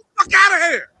 Get the fuck out of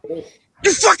here.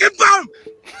 You fucking bum!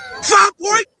 5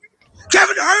 point?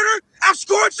 Kevin Herter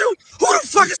outscored you? Who the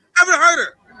fuck is Kevin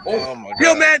Herter? Oh my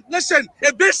Yo, god. man, listen.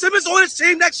 If Ben Simmons on his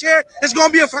team next year, it's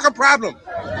gonna be a fucking problem.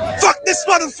 Fuck this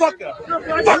motherfucker.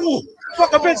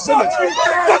 Fuck Ben Simmons.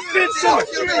 Fuck Ben Simmons. Fuck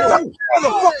this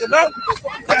motherfucker, man.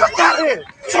 Fuck out of here.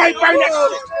 Somebody burn that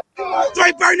shit.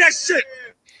 Somebody burn that shit.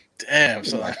 Damn, Oh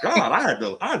son. my God, I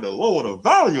had to lower the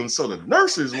volume so the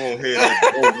nurses won't hear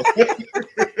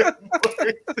it.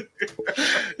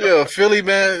 Yo, Philly,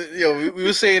 man. Yo, we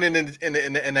were saying in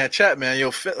that chat, man.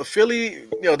 Yo, Philly,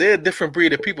 they're a different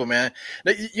breed of people, man.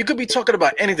 Now, you could be talking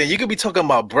about anything. You could be talking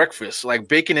about breakfast, like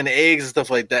bacon and eggs and stuff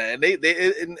like that.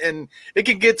 And and it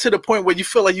can get to the point where you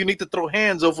feel like you need to throw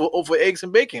hands over eggs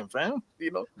and bacon, fam.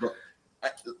 Bro,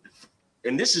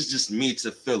 and this is just me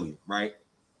to Philly, right?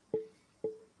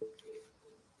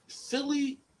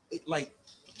 Philly, like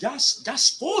y'all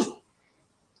spoiled.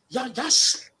 Y'all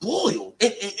spoiled.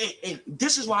 And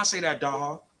this is why I say that,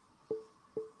 dog.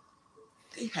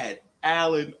 They had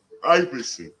Allen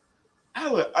Iverson.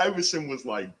 Allen Iverson was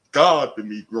like God to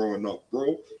me growing up,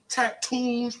 bro.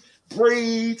 Tattoos,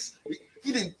 braids.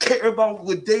 He didn't care about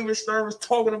what David Stern was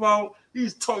talking about. He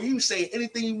was saying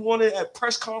anything he wanted at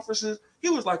press conferences. He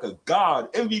was like a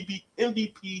god,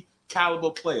 MVP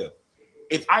caliber player.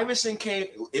 If Iverson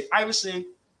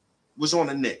was on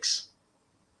the Knicks,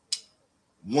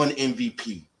 won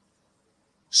MVP,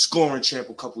 scoring champ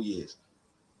a couple years,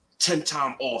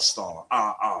 10-time All-Star,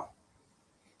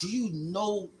 do you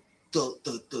know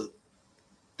the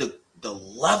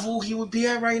level he would be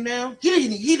at right now?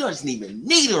 He doesn't even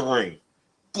need a ring,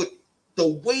 but the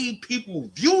way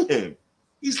people view him,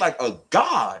 he's like a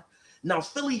god. Now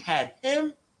Philly had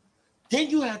him, then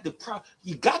you had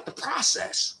you got the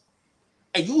process.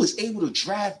 And you was able to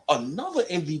draft another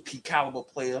MVP caliber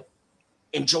player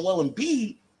in Joel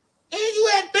Embiid, and you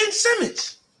had Ben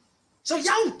Simmons. So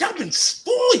y'all been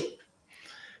spoiled.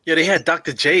 Yeah, they had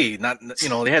Dr. J.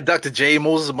 They had Dr. J,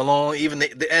 Moses Malone,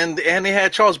 and they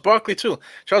had Charles Barkley too.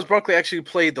 Charles Barkley actually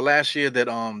played the last year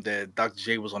that Dr.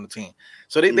 J was on the team.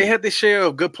 So they had their share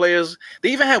of good players. They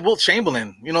even had Wilt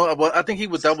Chamberlain. But I think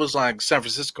that was like San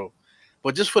Francisco.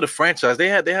 But just for the franchise, they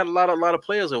had a lot of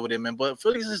players over there, man. But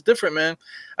Philly's is different, man.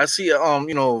 I see,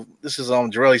 this is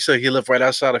Jarrell. He said he lived right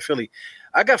outside of Philly.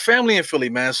 I got family in Philly,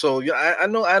 man. So I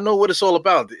know what it's all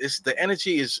about. It's the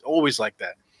energy is always like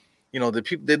that. The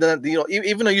people they don't,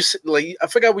 even though you like, I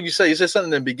forgot what you said. You said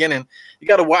something in the beginning. You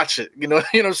got to watch it. You know what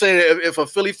I'm saying? If a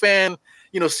Philly fan,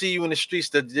 see you in the streets,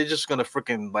 that they're just gonna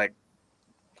freaking like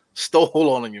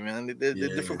stole on you, man. They're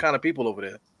different kind of people over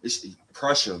there. It's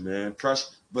pressure, man. Pressure,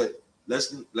 but.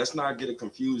 Let's not get it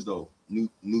confused though. New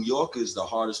York is the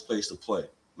hardest place to play.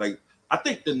 Like I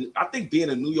think being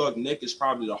a New York Knick is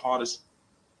probably the hardest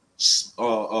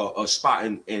spot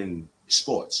in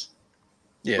sports.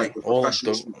 Yeah, like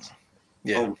professional sports.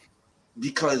 Yeah,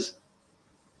 because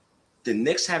the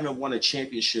Knicks haven't won a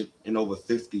championship in over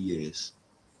 50 years.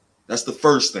 That's the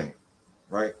first thing,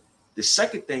 right? The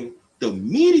second thing, the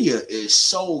media is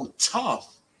so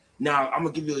tough. Now I'm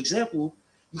gonna give you an example.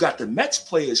 You got the Mets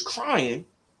players crying,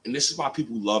 and this is why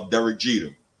people love Derek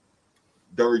Jeter.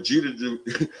 Derek Jeter,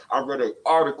 I read an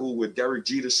article where Derek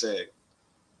Jeter said,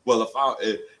 "Well,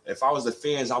 if I was the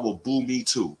fans, I would boo me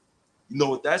too." You know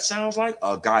what that sounds like?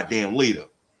 A goddamn leader.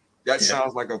 That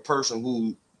sounds like a person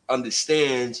who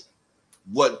understands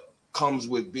what comes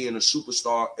with being a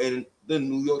superstar in the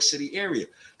New York City area.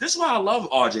 This is why I love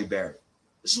RJ Barrett.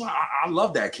 This is why I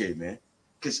love that kid, man.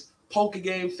 Because poker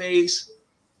game face.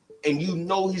 And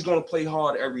he's going to play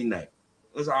hard every night.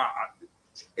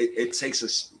 It takes a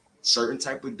certain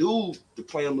type of dude to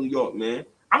play in New York, man.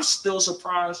 I'm still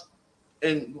surprised.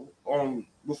 And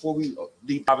before we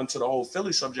deep dive into the whole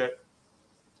Philly subject,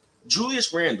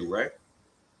 Julius Randle, right?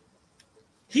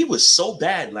 He was so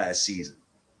bad last season,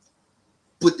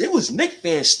 but there was Knicks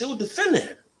fans still defending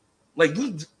him. Like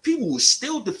people were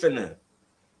still defending him.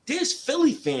 There's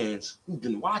Philly fans who've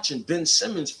been watching Ben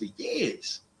Simmons for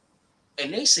years.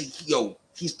 And they say, yo,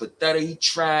 he's pathetic, he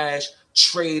trash,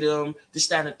 trade him, this,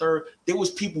 that, and the third. There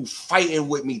was people fighting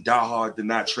with me diehard to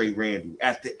not trade Randle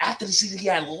after the season he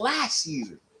had last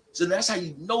season. So that's how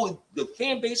you know the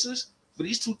fan bases for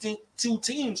these two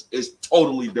teams is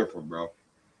totally different, bro.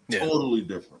 Yeah. Totally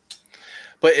different.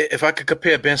 But if I could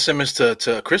compare Ben Simmons to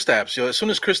Kristaps, as soon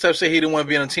as Kristaps said he didn't want to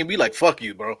be on the team, be like, "Fuck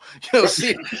you, bro."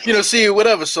 See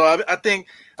whatever. So I think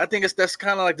that's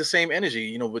kind of like the same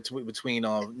energy, between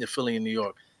Philly and New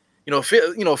York.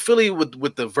 Philly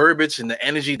with the verbiage and the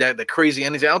energy, the crazy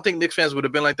energy. I don't think Knicks fans would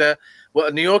have been like that.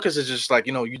 Well, New Yorkers is just like,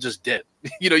 you just dead.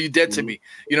 You dead to me.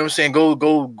 You know what I'm saying? Go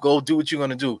do what you're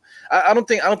gonna do. I don't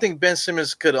think Ben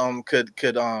Simmons could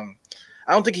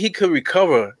I don't think he could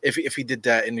recover if he did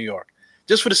that in New York.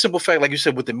 Just for the simple fact, like you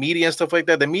said, with the media and stuff like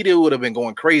that, the media would have been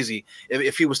going crazy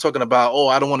if he was talking about, oh,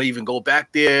 I don't want to even go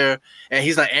back there, and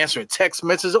he's not answering text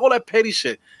messages, all that petty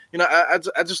shit. You know,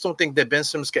 I just don't think that Ben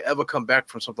Simmons could ever come back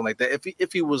from something like that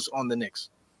if he was on the Knicks,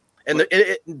 and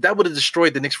that would have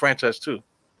destroyed the Knicks franchise too.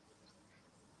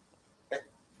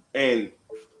 And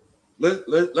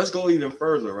let's go even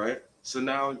further, right? So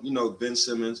now, you know, Ben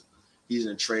Simmons, he's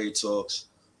in trade talks.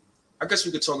 I guess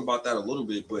we could talk about that a little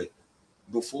bit, but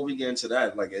before we get into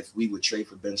that, like if we would trade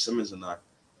for Ben Simmons or not,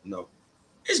 you know,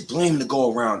 it's blame to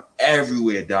go around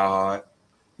everywhere, dog.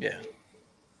 Yeah.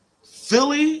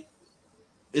 Philly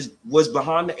was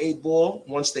behind the 8 ball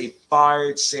once they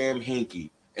fired Sam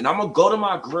Hinkie. And I'm gonna go to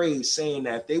my grave saying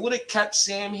that if they would have kept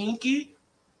Sam Hinkie,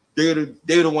 they would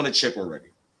have won a chip already.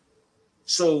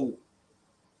 So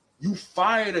you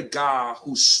fired a guy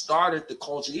who started the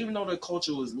culture, even though the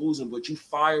culture was losing, but you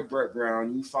fired Brett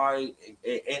Brown, you fired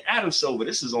and Adam Silver.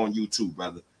 This is on YouTube,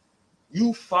 brother.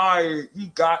 You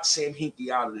got Sam Hinkie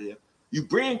out of there. You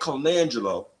bring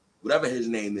Colangelo, whatever his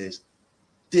name is,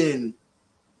 then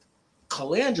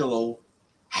Colangelo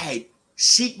had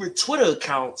secret Twitter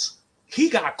accounts. He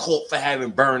got caught for having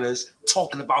burners,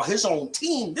 talking about his own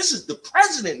team. This is the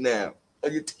president now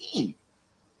of your team.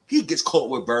 He gets caught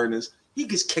with burners. He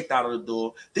gets kicked out of the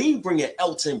door. Then you bring in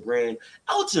Elton Brand.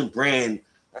 Elton Brand,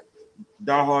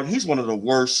 dog, he's one of the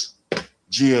worst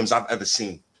GMs I've ever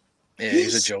seen. Yeah,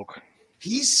 he's a joke.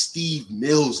 He's Steve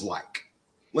Mills like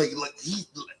he,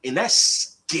 and that's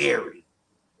scary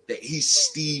that he's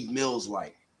Steve Mills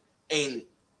like. And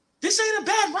this ain't a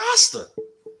bad roster.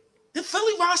 The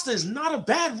Philly roster is not a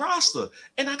bad roster.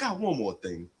 And I got one more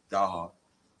thing, dog.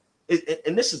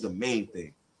 And this is the main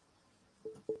thing.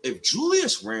 If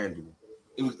Julius Randle,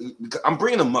 I'm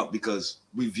bringing him up because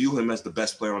we view him as the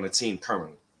best player on the team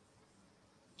currently.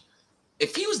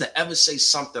 If he was to ever say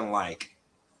something like,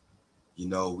 you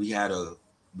know, we had a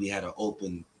wide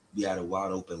open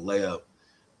layup,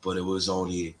 but it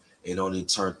only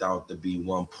turned out to be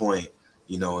 1 point,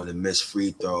 you know, and a missed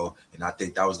free throw, and I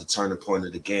think that was the turning point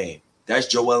of the game. That's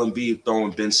Joel Embiid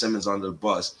throwing Ben Simmons under the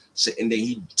bus. So, and then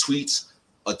he tweets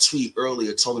a tweet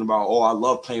earlier talking about, oh, I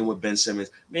love playing with Ben Simmons.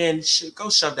 Man,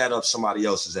 go shove that up somebody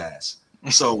else's ass.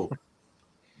 So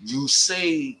you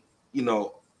say, you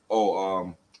know,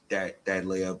 that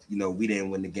layup, you know, we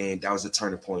didn't win the game. That was the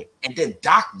turning point. And then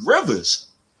Doc Rivers.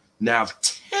 Now, if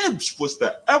Tibbs was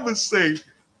to ever say,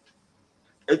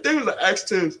 if they was to ask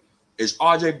Tibbs, is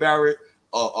RJ Barrett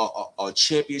a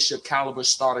championship caliber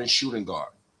starting shooting guard?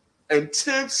 And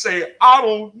Tibbs say, I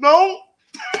don't know.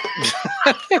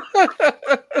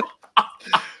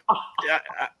 Yeah,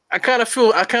 I kind of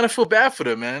feel bad for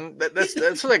them, man.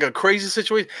 That's like a crazy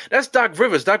situation. That's Doc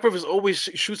Rivers. Doc Rivers always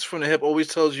shoots from the hip. Always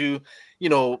tells you, you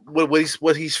know,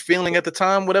 what he's feeling at the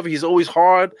time. Whatever. He's always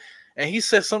hard, and he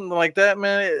says something like that,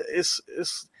 man. It's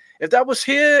if that was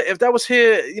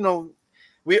here, you know,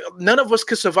 none of us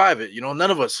could survive it. You know,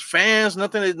 none of us fans,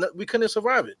 nothing. We couldn't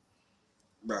survive it,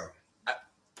 bro.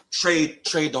 Trade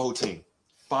the whole team.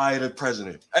 Fire the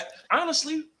president.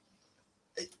 Honestly,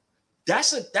 that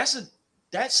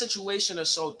situation is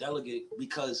so delicate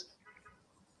because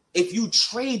if you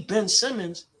trade Ben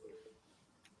Simmons,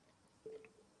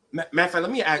 matter of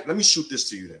fact, let me shoot this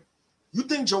to you then. You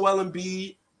think Joel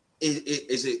Embiid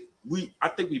I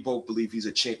think we both believe he's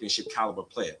a championship caliber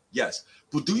player. Yes.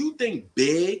 But do you think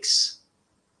bigs,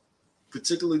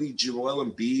 particularly Joel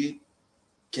Embiid,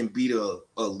 can beat a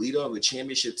leader of a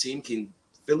championship team? Can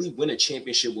Philly win a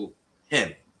championship with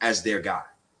him as their guy?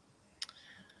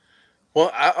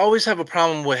 Well, I always have a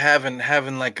problem with having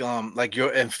like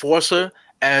your enforcer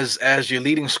as your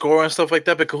leading scorer and stuff like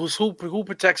that, because who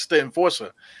protects the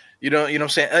enforcer? You know what I'm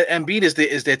saying? Embiid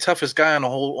is their toughest guy on the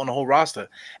whole roster.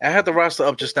 I had the roster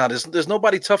up just now. There's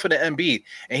nobody tougher than Embiid,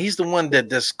 and he's the one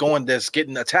that's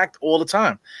getting attacked all the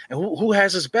time. And who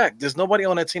has his back? There's nobody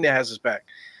on that team that has his back.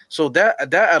 So that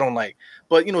I don't like.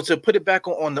 But you know, to put it back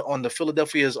on the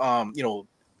Philadelphia's you know,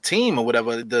 team or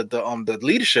whatever, the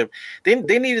leadership, they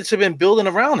needed to have been building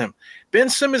around him. Ben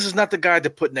Simmons is not the guy to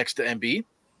put next to Embiid.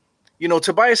 You know,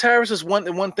 Tobias Harris is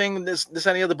one thing, this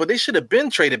and the other, but they should have been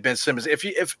traded Ben Simmons. If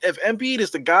Embiid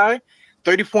is the guy,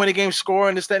 30-point a game scorer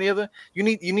and this, that, and the other, you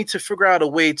need to figure out a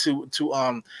way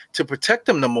to protect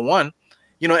him, number one.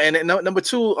 You know, and number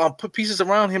two, put pieces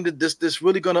around him that's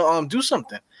really gonna do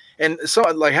something. And so,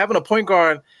 like, having a point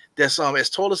guard that's as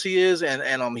tall as he is,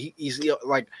 and he's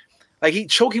like he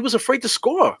choked. He was afraid to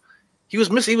score. He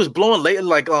was missing. He was blowing late,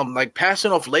 like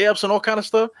passing off layups and all kind of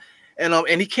stuff.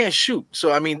 And he can't shoot. So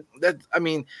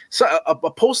so a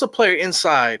poster player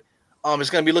inside is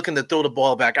gonna be looking to throw the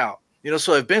ball back out. You know,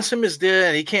 so if Ben Simmons is there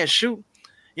and he can't shoot,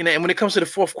 you know, and when it comes to the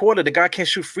fourth quarter, the guy can't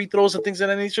shoot free throws and things of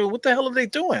that nature. What the hell are they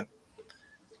doing?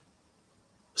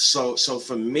 So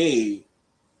for me,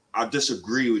 I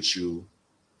disagree with you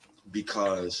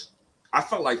because I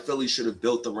felt like Philly should have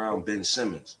built around Ben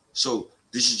Simmons. So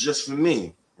this is just for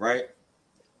me, right?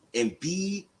 And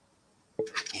B,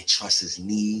 I can't trust his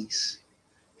knees.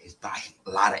 His body,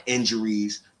 a lot of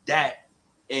injuries.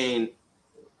 And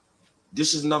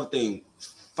this is another thing.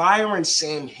 Firing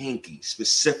Sam Hinkie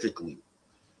specifically.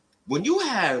 When you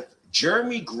have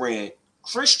Jeremy Grant,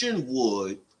 Christian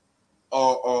Wood,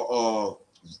 or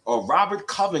Robert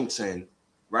Covington,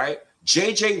 right?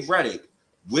 JJ Redick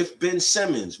with Ben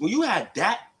Simmons. When you had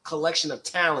that collection of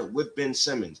talent with Ben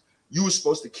Simmons, you were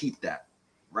supposed to keep that,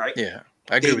 right? Yeah,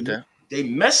 I agree with that. They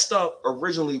messed up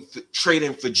originally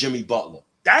trading for Jimmy Butler.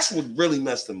 That's what really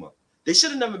messed them up. They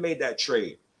should have never made that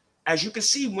trade. As you can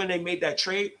see, when they made that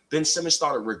trade, Ben Simmons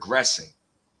started regressing,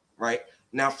 right?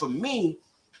 Now, for me,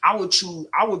 I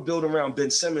would build around Ben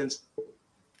Simmons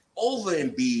over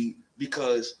Embiid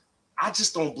because I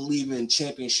just don't believe in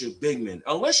championship big men.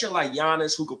 Unless you're like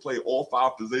Giannis, who could play all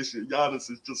 5 positions.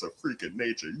 Giannis is just a freak of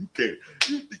nature. You can't.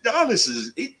 Giannis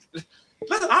is.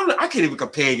 I can't even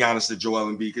compare Giannis to Joel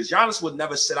Embiid because Giannis would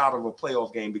never sit out of a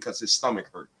playoff game because his stomach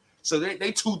hurt. So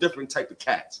they two different type of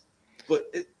cats.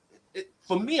 But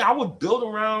for me, I would build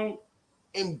around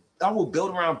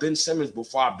Ben Simmons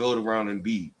before I build around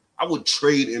Embiid. I would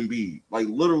trade Embiid, like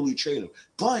literally trade him.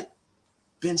 But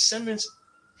Ben Simmons,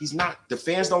 he's not. The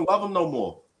fans don't love him no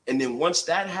more. And then once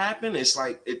that happened, it's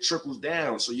like it trickles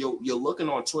down. So you're looking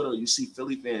on Twitter, you see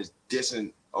Philly fans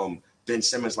dissing Ben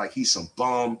Simmons like he's some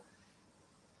bum,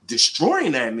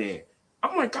 destroying that man.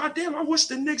 I'm like, God damn, I wish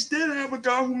the Knicks did have a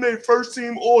guy who made first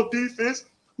team all defense,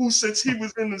 who since he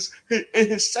was in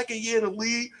his second year in the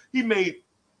league, he made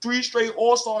 3 straight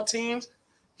all-star teams.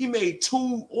 He made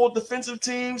 2 all defensive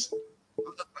teams.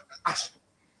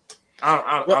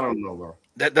 I don't know, bro.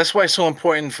 That's why it's so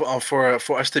important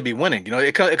for us to be winning. You know,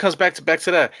 it comes back to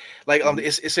that. Like,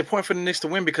 it's important for the Knicks to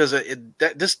win because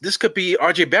this could be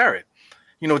RJ Barrett.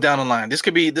 You know, down the line, this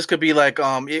could be like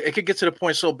it could get to the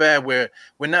point so bad where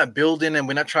we're not building and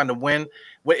we're not trying to win.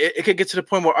 It could get to the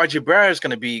point where RJ Barrett is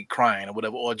going to be crying or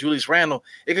whatever, or Julius Randle.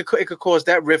 It could cause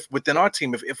that rift within our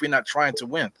team if we're not trying to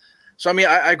win. So I mean,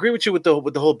 I agree with you with the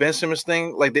whole Ben Simmons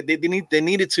thing. Like they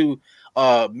needed to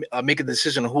make a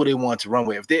decision on who they want to run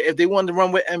with. If they wanted to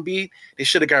run with Embiid, they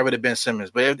should have got rid of Ben Simmons.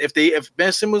 But if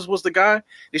Ben Simmons was the guy,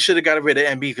 they should have got rid of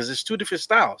Embiid because it's 2 different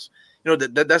styles. You know,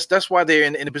 that's why they're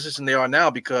in the position they are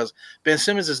now, because Ben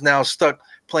Simmons is now stuck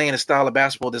playing a style of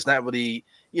basketball that's not really,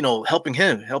 you know, helping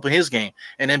his game.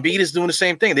 And Embiid is doing the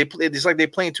same thing. It's like they're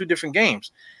playing 2 different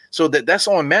games. So that's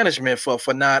on management for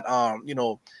not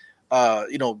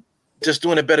just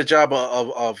doing a better job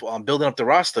of building up the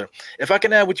roster. If I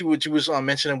can add what you was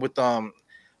mentioning with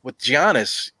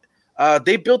Giannis,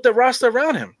 they built the roster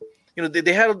around him. You know,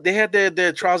 they had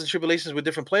their trials and tribulations with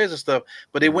different players and stuff,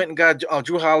 but they went and got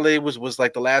Drew Holiday was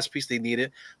like the last piece they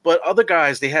needed. But other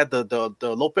guys, they had the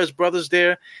Lopez brothers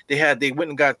there. They went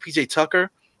and got PJ Tucker.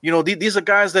 You know, these are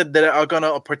guys that are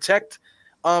gonna protect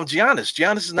Giannis.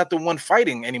 Giannis is not the one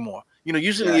fighting anymore. You know,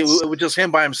 usually it was just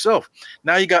him by himself.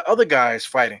 Now you got other guys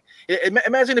fighting.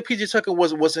 Imagine if PJ Tucker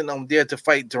wasn't there to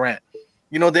fight Durant.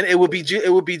 You know, then it would be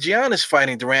Giannis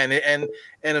fighting Durant, and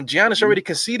Giannis already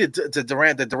conceded to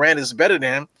Durant that Durant is better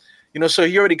than him. You know, so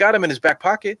he already got him in his back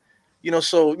pocket. You know,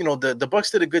 so you know the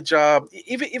Bucks did a good job,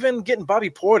 even getting Bobby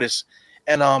Portis,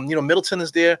 and Middleton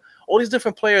is there. All these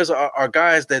different players are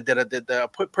guys that are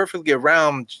put perfectly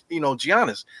around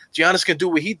Giannis. Giannis can do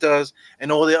what he does, and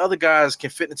all the other guys can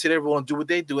fit into their role and do what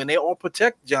they do, and they all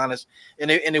protect Giannis, and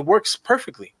it works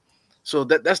perfectly. So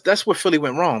that's where Philly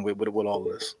went wrong with all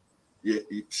of this.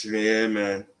 Yeah,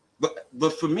 man.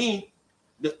 But for me,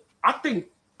 I think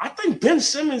Ben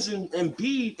Simmons and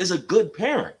Embiid is a good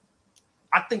pairing.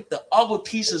 I think the other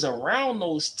pieces around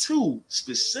those two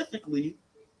specifically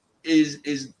is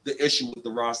the issue with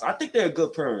the roster. I think they're a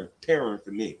good pairing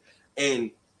for me. And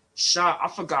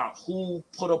I forgot who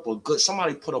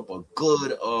somebody put up a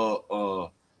good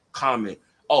comment.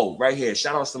 Oh, right here.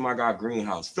 Shout outs to my guy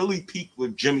Greenhouse. Philly peaked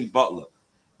with Jimmy Butler.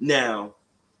 Now,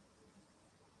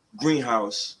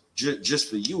 Greenhouse, just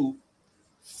for you,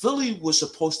 Philly was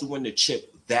supposed to win the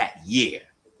chip that year.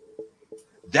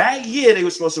 That year they were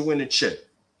supposed to win the chip.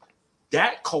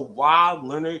 That Kawhi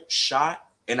Leonard shot,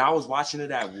 and I was watching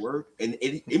it at work, and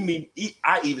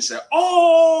I even said,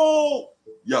 "Oh,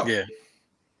 yo, yeah,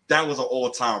 that was an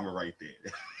all-timer right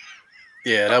there."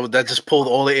 Yeah, that just pulled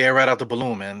all the air right out the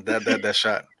balloon, man. That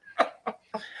shot.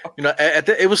 You know,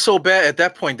 it was so bad at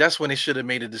that point. That's when they should have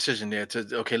made a decision there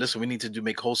to okay, listen, we need to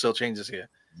make wholesale changes here.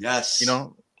 You Yes.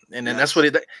 know, and then that's Yes. what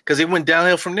it because they went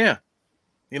downhill from there.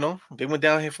 You know, they went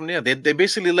downhill from there. They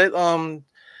basically let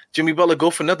Jimmy Butler go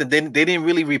for nothing. They didn't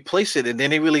really replace it, and then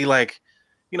they really like,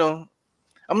 you know,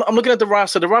 I'm looking at the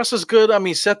roster. The roster's good. I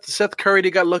mean, Seth Curry,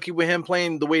 they got lucky with him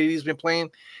playing the way he's been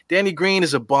playing. Danny Green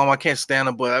is a bum. I can't stand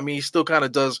him, but I mean, he still kind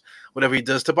of does whatever he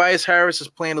does. Tobias Harris is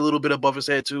playing a little bit above his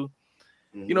head too.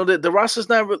 You know, the roster's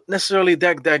not necessarily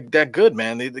that good,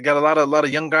 man. They got a lot of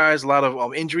young guys, a lot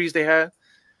of injuries they had.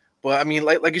 But I mean,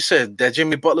 like you said, that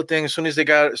Jimmy Butler thing. As soon as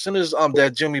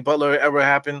that Jimmy Butler ever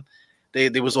happened, they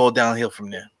was all downhill from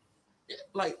there.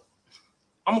 Like,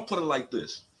 I'm gonna put it like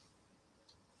this: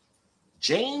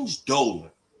 James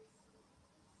Dolan.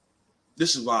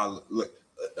 This is why I look.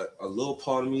 A little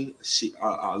part of me,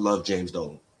 I love James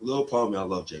Dolan. A little part of me, I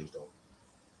love James Dolan.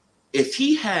 If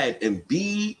he had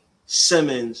Embiid,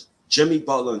 Simmons, Jimmy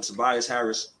Butler, and Tobias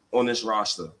Harris on this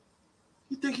roster,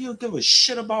 you think he'll give a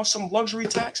shit about some luxury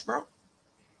tax, bro?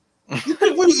 You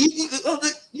think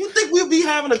we'll be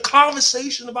having a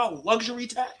conversation about luxury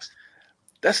tax?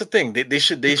 That's the thing. They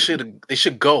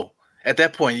should go at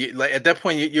that point.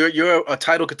 You're a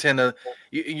title contender.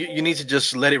 You need to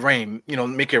just let it rain. You know,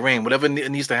 make it rain. Whatever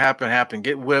needs to happen.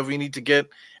 Get whatever you need to get,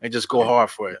 and just go hard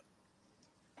for it.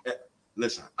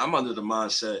 Listen, I'm under the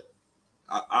mindset.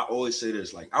 I always say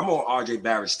this, like, I'm on RJ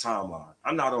Barrett's timeline.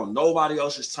 I'm not on nobody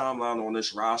else's timeline on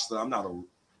this roster. I'm not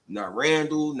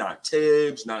Randall, not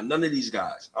Tibbs, not none of these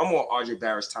guys. I'm on RJ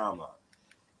Barrett's timeline.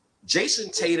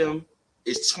 Jason Tatum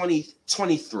is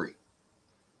 23.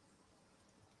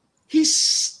 He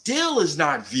still is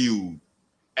not viewed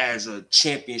as a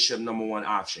championship number one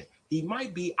option. He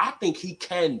might be. I think he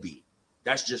can be.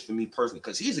 That's just for me personally,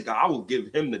 because he's a guy, I will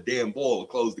give him the damn ball to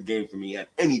close the game for me at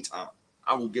any time.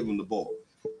 I will give him the ball.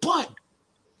 But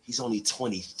he's only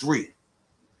 23.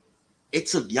 It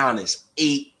took Giannis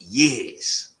 8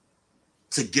 years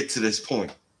to get to this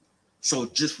point. So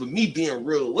just for me being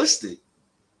realistic,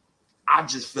 I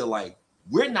just feel like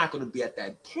we're not going to be at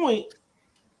that point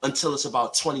until it's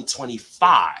about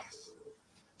 2025.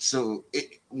 So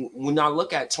when I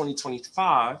look at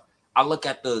 2025, I look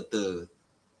at the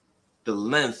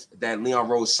length that Leon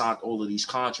Rose signed all of these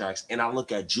contracts, and I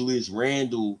look at Julius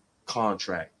Randle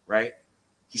contract, right?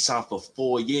 He signed for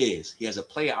 4 years. He has a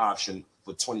player option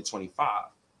for 2025.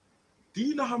 Do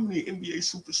you know how many NBA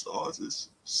superstars is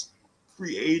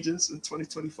free agents in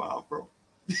 2025, bro?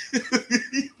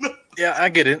 Yeah, I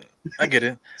get it.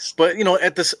 But you know,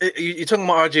 at this, you're talking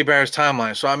about RJ Barrett's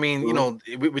timeline. So I mean, you know,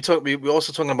 we're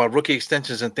also talking about rookie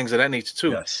extensions and things of that nature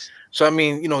too. Yes. So I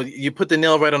mean, you know, you put the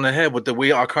nail right on the head with the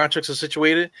way our contracts are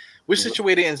situated. We're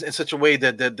situated in such a way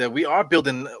that we are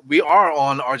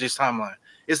on RJ's timeline.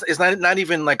 It's not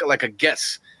even like a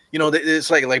guess. You know, it's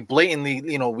like blatantly.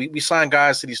 You know, we sign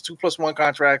guys to these 2+1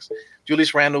 contracts.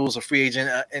 Julius Randle is a free agent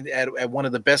at one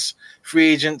of the best free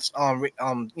agents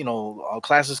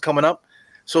classes coming up.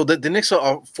 So the Knicks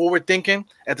are forward thinking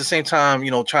at the same time,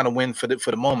 you know, trying to win for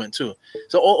the moment too.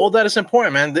 So all that is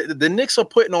important, man. The Knicks are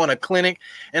putting on a clinic,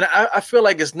 and I feel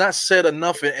like it's not said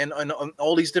enough and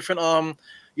all these different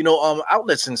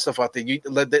outlets and stuff out there.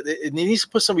 It needs to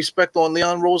put some respect on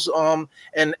Leon Rose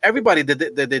and everybody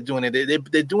that they're doing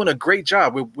it. They're doing a great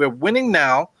job. We're winning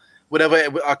now. Whatever,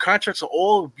 our contracts are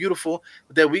all beautiful.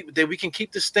 That we can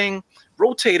keep this thing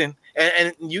rotating.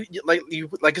 And you like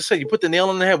I said, you put the nail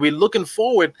on the head. We're looking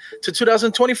forward to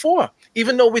 2024,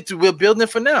 even though we're building it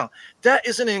for now. That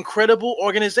is an incredible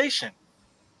organization,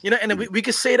 you know. And we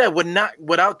could say that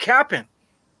without capping,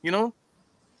 you know.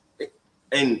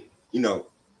 And you know,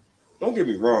 don't get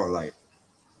me wrong, like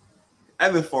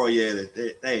Evan Fournier,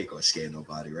 they ain't gonna scare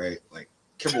nobody, right? Like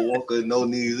Kemba Walker, no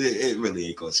knees, it really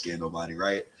ain't gonna scare nobody,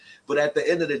 right? But at the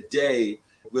end of the day,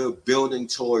 we're building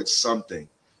towards something.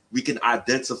 We can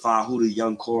identify who the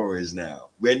young core is now.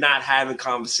 We're not having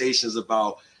conversations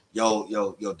about, yo,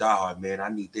 diehard, man, I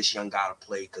need this young guy to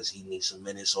play because he needs some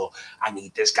minutes, or I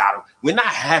need this guy to. We're not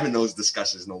having those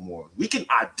discussions no more. We can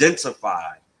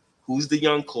identify who's the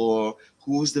young core,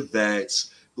 who's the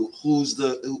vets, who's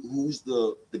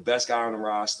the best guy on the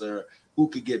roster, who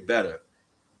could get better.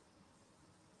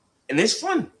 And it's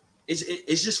fun.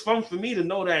 It's just fun for me to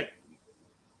know that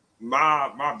my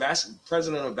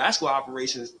president of basketball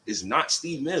operations is not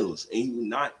Steve Mills, and he will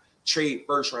not trade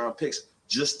first round picks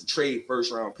just to trade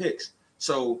first round picks.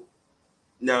 So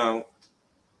now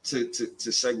to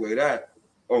segue that,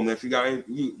 man, if you got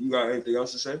anything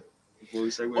else to say before we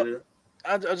segue to that?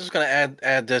 I'm just gonna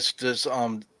add this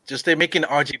just they're making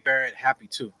RJ Barrett happy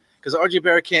too. because RJ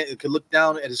Barrett could look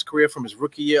down at his career from his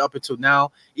rookie year up until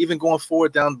now, even going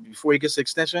forward down before he gets the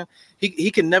extension. He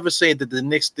can never say that the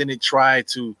Knicks didn't try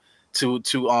to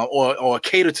or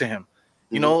cater to him.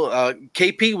 You know,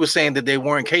 KP was saying that they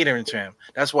weren't catering to him.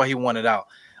 That's why he wanted out.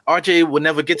 RJ would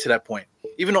never get to that point,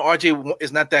 even though RJ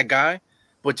is not that guy.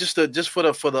 But just for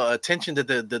the attention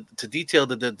that to detail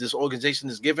that this organization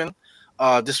is giving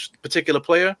this particular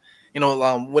player, you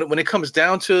know, when it comes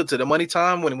down to the money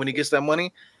time, when he gets that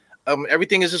money,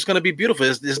 everything is just going to be beautiful.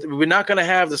 We're not going to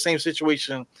have the same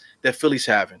situation that Philly's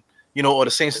having, you know, or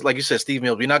the same, like you said, Steve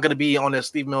Mills. We're not going to be on that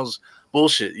Steve Mills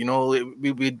bullshit. You know,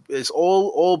 it's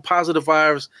all positive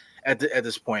vibes at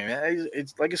this point, man.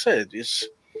 It's like I said, it's,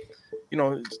 you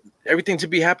know, it's everything to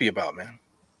be happy about, man.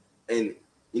 And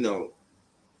you know,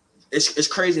 it's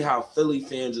crazy how Philly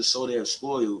fans are so damn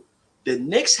spoiled. The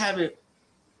Knicks haven't,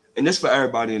 and this for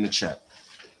everybody in the chat,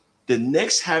 the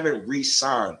Knicks haven't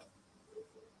re-signed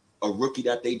a rookie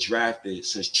that they drafted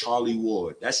since Charlie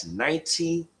Ward. That's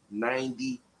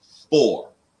 1994.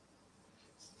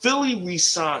 Philly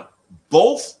re-signed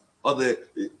both of the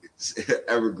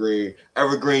Evergreen.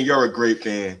 Evergreen, you're a great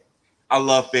fan. I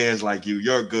love fans like you.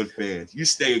 You're a good fan. You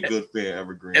stay a good fan,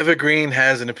 Evergreen. Evergreen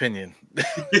has an opinion.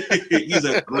 He's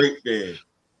a great fan.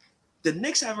 The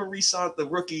Knicks haven't re-signed the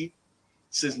rookie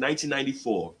since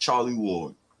 1994, Charlie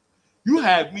Ward. You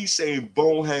had me saying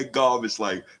bonehead garbage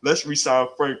like, let's re-sign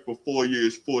Frank for 4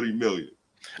 years, $40 million.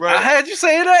 Right? I had you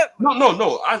say that?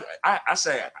 No. I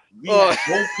say we had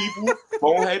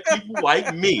bonehead people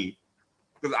like me,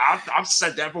 because I've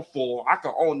said that before. I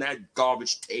can own that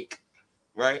garbage take,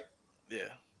 right? Yeah.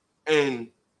 And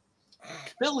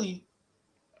Philly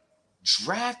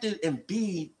drafted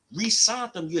Embiid,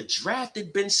 re-signed them. You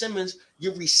drafted Ben Simmons,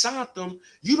 you re-signed them.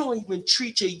 You don't even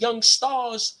treat your young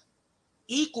stars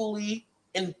equally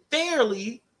and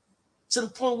fairly, to the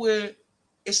point where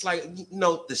it's like, you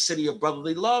know, the city of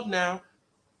brotherly love now.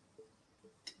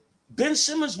 Ben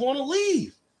Simmons want to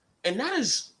leave. And that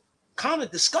is kind of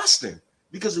disgusting,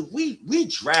 because if we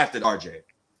drafted RJ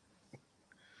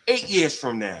 8 years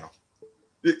from now,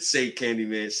 say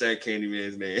Candyman, sad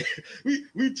Candyman's man.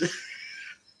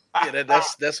 Yeah,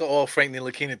 that's an all Frank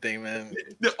Ntilikina thing, man.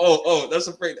 Oh, that's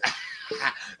a Frank.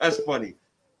 That's funny.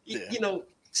 Yeah. You know,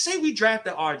 say we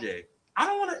drafted RJ. I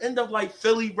don't want to end up like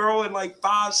Philly, bro, in like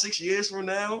 5-6 years from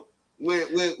now, where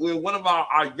one of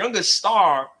our youngest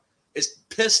star is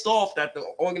pissed off that the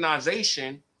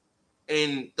organization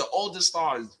and the oldest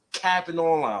star is capping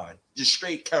online. Just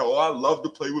straight cap. Oh, I love to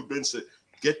play with Vincent.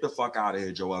 Get the fuck out of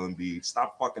here, Joel Embiid.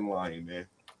 Stop fucking lying, man.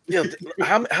 Yeah,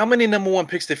 how many number one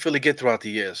picks did Philly get throughout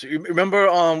the years? You remember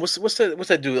what's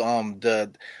that dude?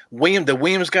 The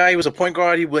Williams guy. He was a point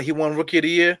guard. He won Rookie of the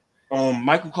Year.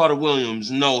 Michael Carter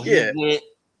Williams. No, he Yeah. went.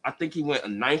 I think he went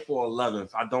 9th or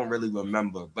 11th. I don't really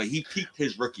remember, but he peaked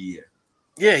his rookie year.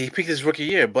 Yeah, he peaked his rookie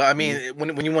year. But I mean,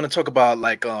 when you want to talk about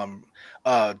like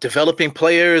developing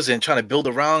players and trying to build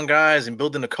around guys and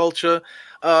building a culture,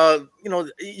 you know,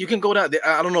 you can go down.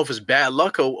 I don't know if it's bad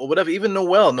luck or whatever. Even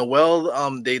Noel,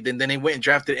 they went and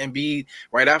drafted Embiid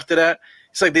right after that.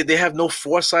 It's like they have no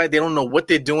foresight. They don't know what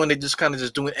they're doing. They just kind of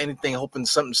just doing anything, hoping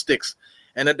something sticks.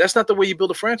 And that's not the way you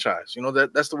build a franchise. You know,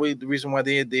 that's the reason why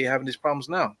they having these problems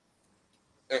now.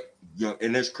 Yeah,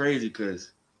 and that's crazy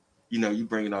because, you know, you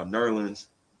bringing up Nerlens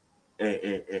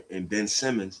and Ben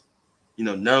Simmons. You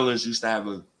know, Nerlens used to have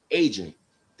an agent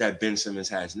that Ben Simmons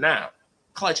has now,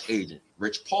 clutch agent,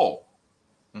 Rich Paul.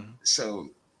 Mm-hmm. So,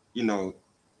 you know,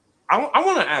 I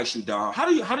want to ask you, dog, how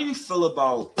do you feel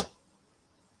about,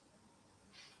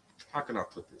 how can I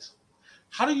put this?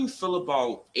 How do you feel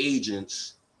about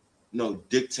agents, you know,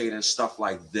 dictating stuff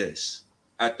like this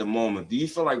at the moment? Do you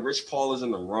feel like Rich Paul is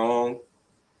in the wrong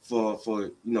for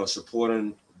you know,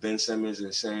 supporting Ben Simmons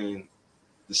and saying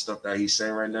the stuff that he's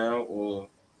saying right now, or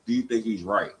do you think he's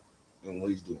right in what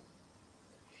he's doing?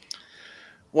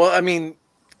 Well, I mean,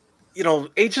 you know,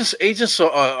 agents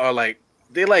are like,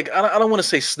 they're like, I don't want to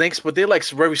say snakes, but they're like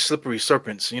very slippery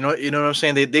serpents. You know what I'm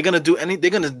saying? They're gonna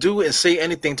do and say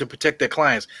anything to protect their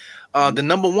clients. The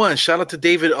number one, shout out to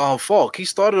David Falk. He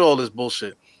started all this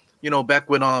bullshit, you know, back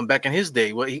in his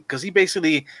day. Because he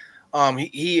basically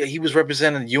he was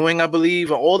representing Ewing, I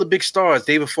believe, all the big stars.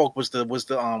 David Falk was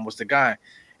the guy,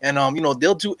 and you know,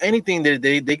 they'll do anything that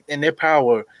they in their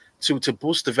power to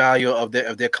boost the value of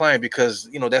their client, because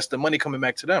you know that's the money coming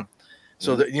back to them.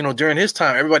 So that, you know, during his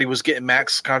time, everybody was getting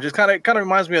max contracts. Kind of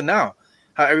reminds me of now,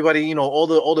 how everybody, you know, all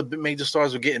the major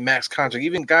stars were getting max contracts.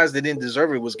 Even guys that didn't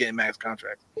deserve it was getting max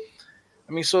contracts.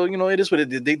 I mean, so you know, it is what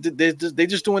it is. They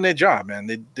just doing their job, man.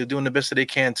 They're doing the best that they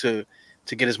can to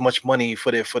get as much money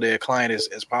for their client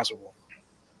as possible.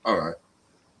 All right.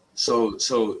 So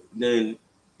then,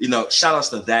 shout outs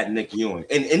to that Nick Ewing.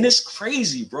 And it's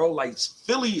crazy, bro. Like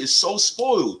Philly is so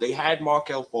spoiled. They had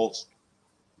Markelle Fultz.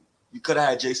 You could have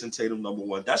had Jason Tatum number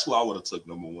one. That's who I would have took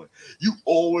number one. You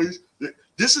always,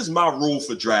 this is my rule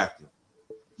for drafting.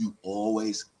 You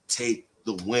always take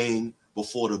the wing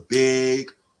before the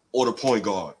big or the point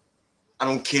guard. I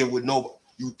don't care what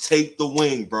you take the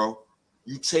wing, bro.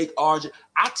 You take RJ.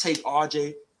 I take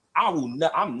RJ.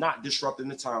 I'm not disrupting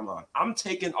the timeline. I'm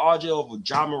taking RJ over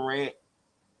Ja Morant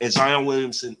and Zion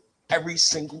Williamson every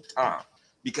single time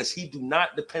because he do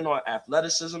not depend on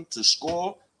athleticism to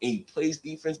score, and he plays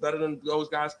defense better than those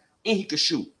guys, and he can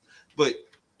shoot. But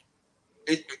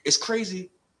it's crazy.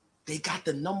 They got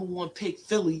the number one pick,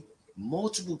 Philly,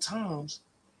 multiple times.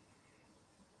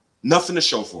 Nothing to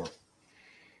show for it.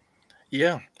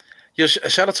 Yeah.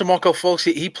 Shout out to Markelle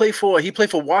Fultz. He played for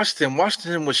Washington.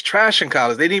 Washington was trash in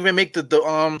college. They didn't even make the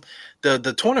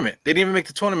tournament. They didn't even make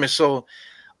the tournament. So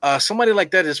somebody like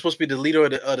that is supposed to be the leader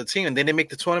of the team, and they didn't make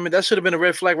the tournament. That should have been a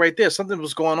red flag right there. Something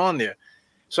was going on there.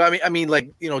 So I mean,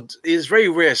 like, it's very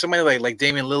rare. Somebody like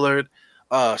Damian Lillard,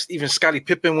 even Scottie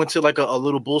Pippen went to like a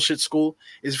little bullshit school.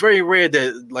 It's very rare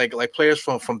that like players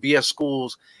from BS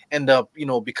schools end up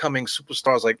becoming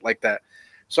superstars like that.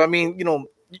 So I mean,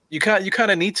 you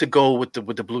kind of need to go with the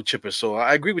blue chippers. So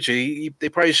I agree with you. They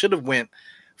probably should have went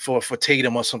for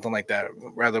Tatum or something like that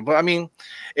rather. But I mean,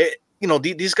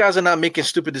 these guys are not making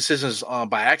stupid decisions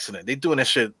by accident. They're doing that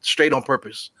shit straight on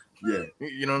purpose. Yeah,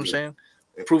 you know what I'm saying?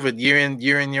 Prove it year in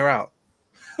year out.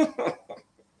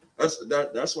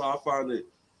 That's why I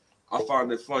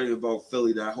find it funny about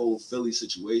Philly, that whole Philly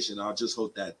situation. I just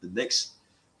hope that the Knicks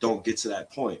don't get to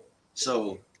that point.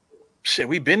 So shit,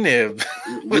 we've been there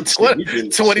for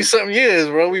 20-something years,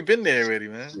 bro. We've been there already,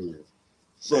 man. Yeah.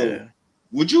 So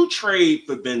would you trade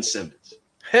for Ben Simmons?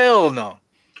 Hell no.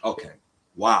 Okay.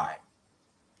 Why?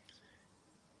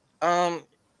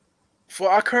 For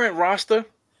our current roster,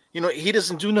 he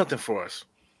doesn't do nothing for us.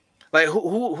 Like who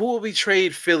will we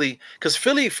trade Philly? Because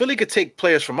Philly could take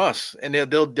players from us and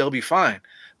they'll be fine.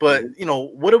 But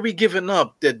what are we giving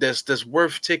up that's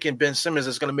worth taking Ben Simmons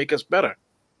that's going to make us better?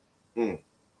 That's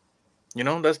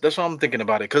what I'm thinking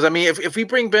about it. Because I mean, if we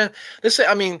bring Ben, let's say,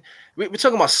 I mean, we're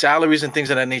talking about salaries and things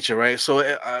of that nature, right?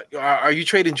 So are you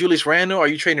trading Julius Randle? Are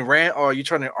you trading Rand? Or are you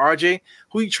trading RJ?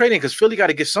 Who are you trading? Because Philly got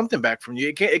to get something back from you.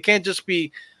 It can't just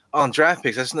be on draft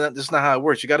picks. That's not how it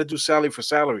works. You got to do salary for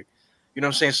salary. You know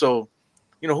what I'm saying? So,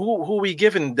 who are we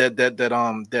giving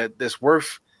that's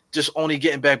worth just only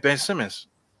getting back Ben Simmons?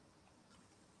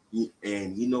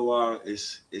 And you know why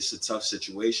it's a tough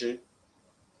situation.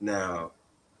 Now,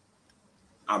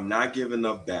 I'm not giving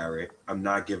up Barrett. I'm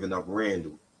not giving up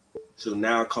Randall. So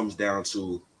now it comes down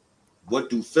to, what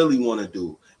do Philly want to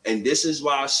do? And this is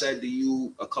why I said to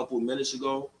you a couple of minutes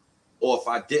ago, or if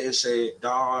I didn't say it,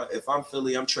 dawg, if I'm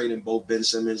Philly, I'm trading both Ben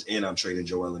Simmons and I'm trading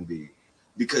Joel Embiid.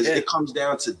 Because it comes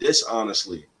down to this,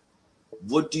 honestly.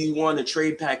 What do you want a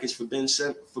trade package for Ben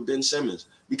Simmons?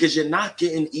 Because you're not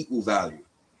getting equal value.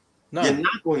 No. You're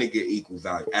not going to get equal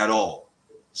value at all.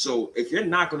 So if you're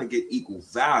not going to get equal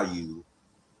value,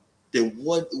 then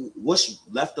what's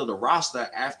left of the roster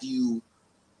after you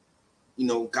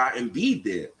got Embiid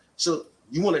there? So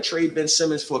you want to trade Ben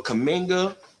Simmons for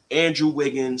Kuminga, Andrew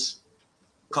Wiggins,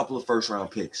 a couple of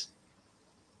first-round picks.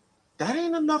 That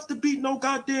ain't enough to beat no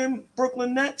goddamn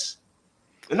Brooklyn Nets.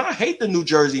 And I hate the New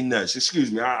Jersey Nets.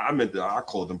 Excuse me. I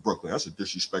called them Brooklyn. That's a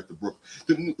disrespect to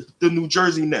Brooklyn. The New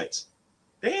Jersey Nets.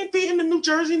 They ain't beating the New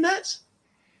Jersey Nets.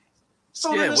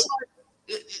 So then it's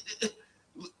like,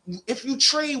 if you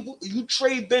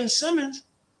trade Ben Simmons,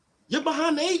 you're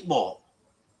behind the 8 ball.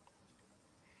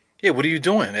 Yeah, what are you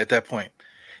doing at that point?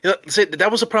 That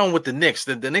was a problem with the Knicks.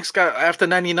 The Knicks got after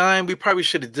 99. We probably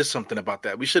should have did something about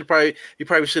that. We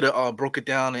probably should have broke it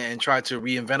down and tried to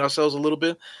reinvent ourselves a little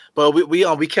bit. But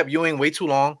we kept Ewing way too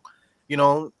long. We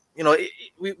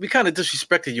kind of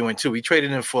disrespected Ewing too. We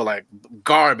traded him for like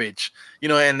garbage.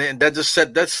 And that just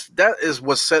that is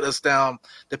what set us down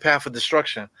the path of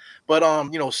destruction. But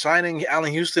signing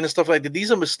Allen Houston and stuff like that,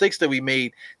 these are mistakes that we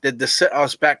made that set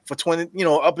us back for 20.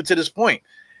 Up until this point.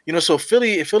 So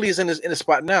Philly is in a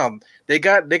spot now. They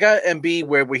got Embiid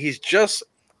where he's just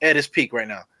at his peak right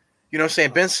now. You know what I'm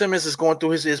saying? Ben Simmons is going through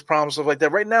his problems, stuff like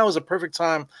that. Right now is a perfect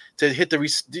time to hit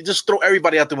just throw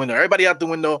everybody out the window. Everybody out the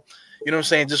window. You know what I'm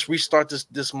saying? Just restart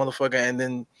this motherfucker and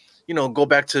then, go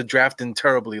back to drafting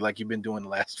terribly like you've been doing the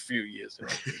last few years.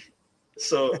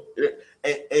 So,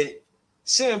 and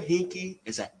Sam Hinkie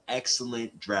is an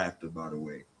excellent drafter, by the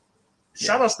way.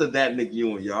 Shout outs to that Nick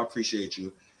Ewing, y'all. I appreciate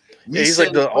you. He's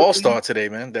like the all-star today,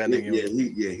 man. That nigga.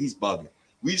 Yeah, he's bugging.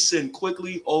 We send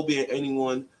quickly, albeit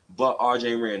anyone, but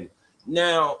RJ Randall.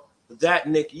 Now that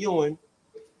Nick Ewing,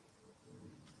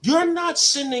 you're not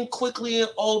sending Quickly and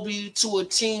Obi to a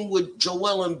team with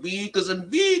Joel Embiid because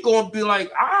Embiid gonna be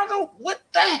like, what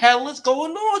the hell is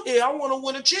going on here? I want to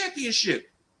win a championship.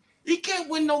 He can't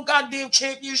win no goddamn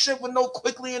championship with no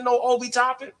Quickly and no Obi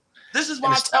Toppin. This is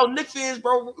why I tell Knick fans,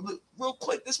 bro, real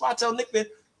quick. This is why I tell Knick fans,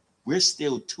 we're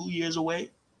still 2 years away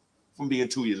from being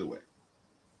 2 years away.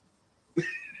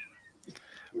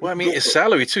 Well, I mean, it's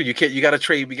salary too. You got to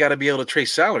trade. You got to be able to trade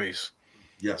salaries.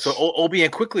 Yes. So Obi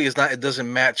and Quickly is not. It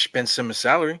doesn't match Ben Simmons'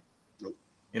 salary. Nope.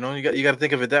 You know, you got to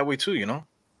think of it that way too. You know.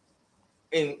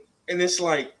 And it's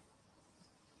like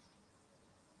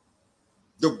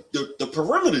the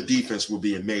perimeter defense would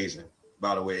be amazing.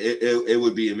 By the way, it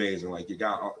would be amazing. Like you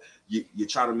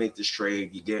try to make this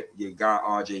trade. You got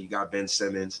RJ. You got Ben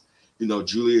Simmons. You know,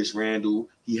 Julius Randle,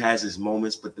 he has his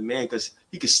moments, but the man, because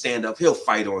he can stand up, he'll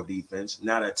fight on defense.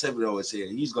 Now that Thibodeau is here,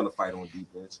 he's going to fight on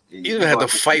defense. He even had to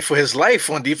fight for his life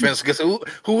on defense because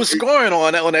who was scoring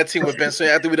on that team with Ben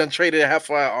Simmons after we done traded half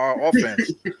our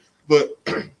offense? But,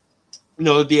 you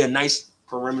know, it'd be a nice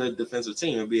perimeter defensive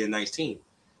team. It'd be a nice team.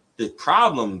 The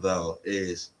problem, though,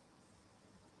 is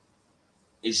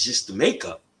just the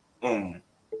makeup.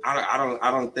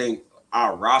 I don't think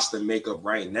our roster makeup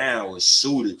right now is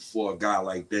suited for a guy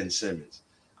like Ben Simmons.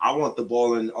 I want the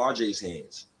ball in RJ's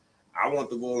hands. I want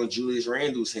the ball in Julius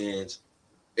Randle's hands.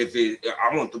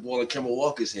 I want the ball in Kemba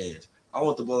Walker's hands. I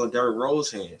want the ball in Derrick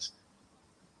Rose's hands.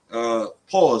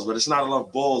 Pause, but it's not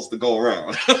enough balls to go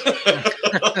around.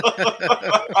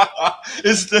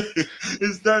 It's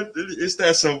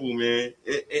that simple, man.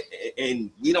 And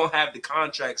we don't have the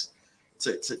contracts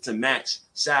to match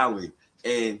salary.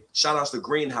 And shout outs to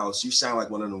Greenhouse. You sound like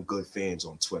one of them good fans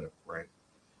on Twitter, right?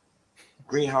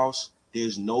 Greenhouse,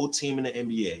 there's no team in the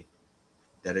NBA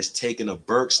that has taken a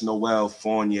Burks Noel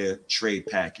Fournier trade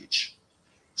package.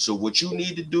 So what you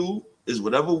need to do is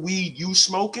whatever weed you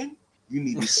smoking, you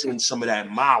need to send some of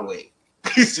that my way.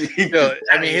 Yo,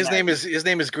 I mean, his name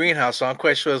is Greenhouse, so I'm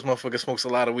quite sure this motherfucker smokes a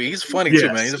lot of weed. He's funny too,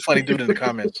 man. He's a funny dude in the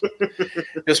comments.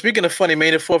 Yo, speaking of funny, May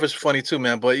the 4th is funny too,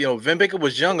 man. But Vin Baker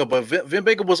was younger, but Vin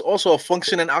Baker was also a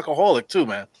functioning alcoholic too,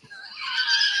 man.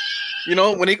 You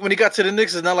know, when he got to the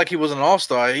Knicks, it's not like he was an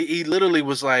all-star. He literally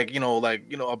was like,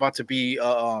 about to be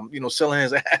selling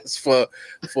his ass for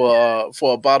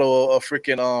a bottle of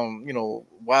freaking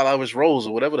Wild Irish Rose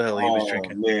or whatever the hell he was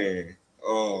drinking.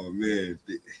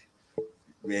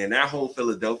 Man, that whole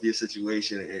Philadelphia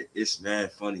situation, it's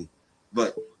mad funny.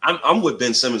 But I'm with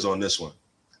Ben Simmons on this one.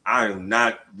 I am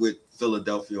not with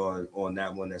Philadelphia on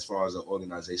that one as far as the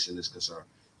organization is concerned.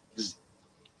 Just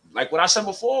like what I said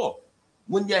before,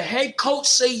 when your head coach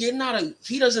say he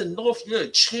doesn't know if you're a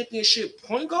championship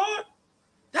point guard,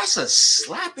 that's a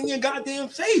slap in your goddamn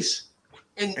face.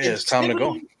 And it's time to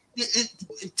go. If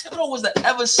Thibodeau was to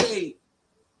ever say,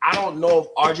 I don't know if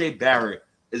RJ Barrett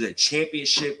is a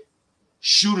championship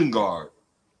shooting guard,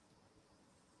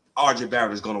 RJ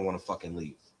Barrett is going to want to fucking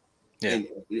leave. Yeah. And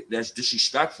that's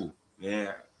disrespectful.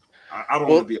 Yeah. I don't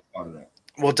want to be a part of that.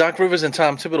 Well, Doc Rivers and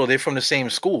Tom Thibodeau, they're from the same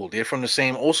school. They're from the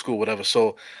same old school, whatever.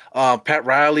 So Pat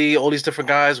Riley, all these different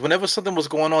guys, whenever something was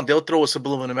going on, they'll throw a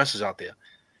subliminal message out there.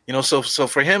 You know, so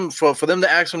for him, for them to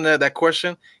ask him that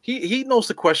question, he knows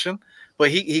the question,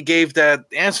 but he gave that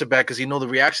answer back because he know the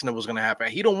reaction that was going to happen.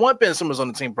 He don't want Ben Simmons on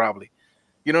the team, probably.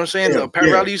 You know what I'm saying? Pat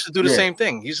Riley used to do the same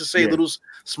thing. He used to say little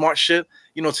smart shit,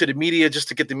 to the media just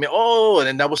to get the and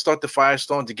then that would start the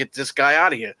firestorm to get this guy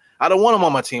out of here. I don't want him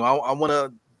on my team. I want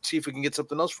to see if we can get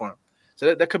something else for him.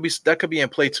 So that could be in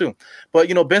play too.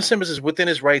 But Ben Simmons is within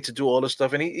his right to do all this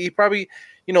stuff, and he probably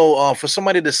for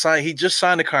somebody to sign, he just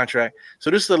signed a contract.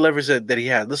 So this is the leverage that he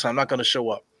has. Listen, I'm not going to show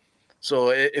up. So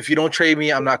if you don't trade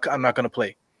me, I'm not going to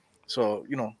play. So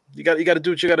you got to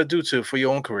do what you got to do for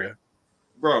your own career,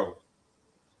 bro.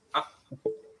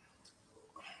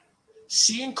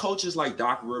 Seeing coaches like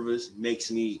Doc Rivers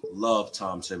makes me love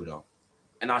Tom Thibodeau,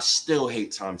 and I still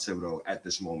hate Tom Thibodeau at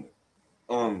this moment.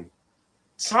 Tom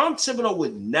Thibodeau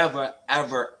would never,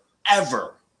 ever,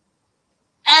 ever,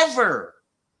 ever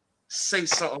say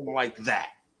something like that.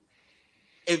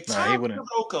 If Tom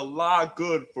Thibodeau could lie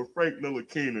good for Frank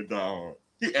Ntilikina, dog,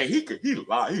 he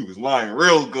lied. He was lying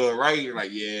real good, right? He was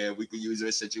like, yeah, we could use it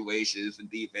in situations for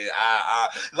defense.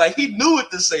 Like he knew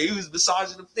what to say. He was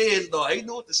massaging the fans, though. He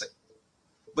knew what to say.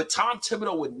 But Tom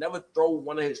Thibodeau would never throw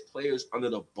one of his players under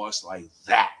the bus like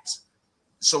that.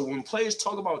 So when players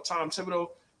talk about Tom Thibodeau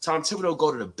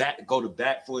go to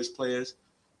bat for his players.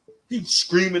 He's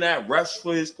screaming at refs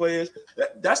for his players.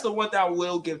 That's the one that I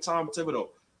will give Tom Thibodeau.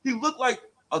 He looked like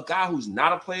a guy who's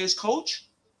not a player's coach,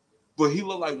 but he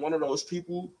looked like one of those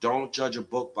people, don't judge a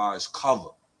book by its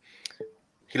cover.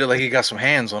 He looked like he got some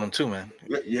hands on him too, man.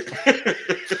 Yeah.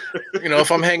 You know,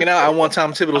 if I'm hanging out, I want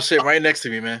Tom Thibodeau sitting right next to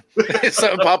me, man. If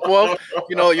something pop off,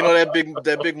 you know that big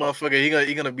motherfucker.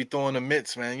 He gonna be throwing the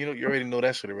mitts, man. You already know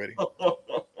that shit already.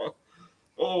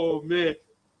 Oh man.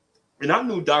 And I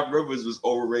knew Doc Rivers was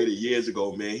overrated years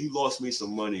ago, man. He lost me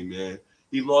some money, man.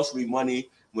 He lost me money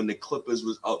when the Clippers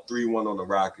was up 3-1 on the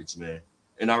Rockets, man.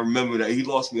 And I remember that he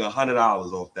lost me $100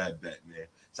 off that bet, man.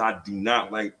 So I do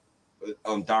not like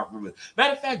Doc Rivers.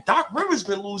 Matter of fact, Doc Rivers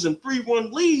been losing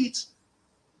 3-1 leads.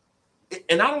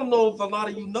 And I don't know if a lot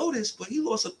of you know this, but he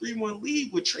lost a 3-1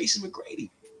 lead with Tracy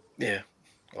McGrady. Yeah,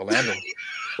 Orlando.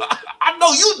 I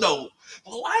know you know,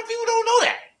 but a lot of people don't know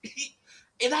that.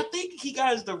 And I think he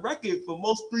got the record for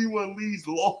most 3-1 leads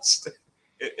lost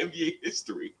in NBA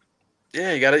history.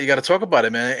 Yeah, you gotta talk about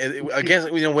it, man.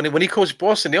 Again, when he coached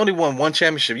Boston, they only won one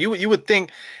championship. You would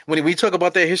think when we talk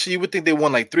about their history, you would think they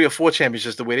won like 3 or 4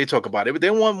 championships the way they talk about it. But they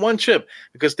won one chip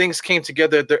because things came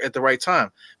together at the right time.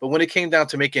 But when it came down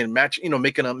to making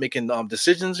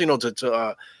decisions,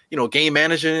 to game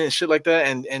managing and shit like that,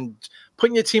 and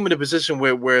putting your team in a position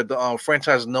where the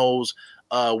franchise knows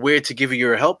where to give you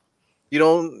your help,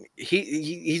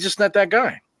 he's just not that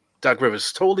guy. Doc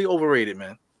Rivers, totally overrated,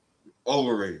 man.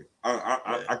 Overrated.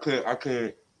 I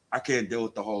can't deal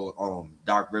with the whole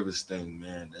Doc Rivers thing,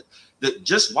 man.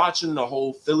 Just watching the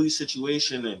whole Philly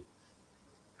situation and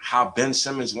how Ben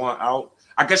Simmons went out.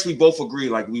 I guess we both agree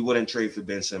like we wouldn't trade for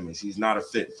Ben Simmons. He's not a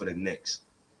fit for the Knicks.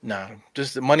 No,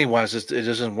 just the money wise, it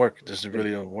doesn't work. It just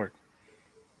really doesn't work.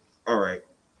 All right.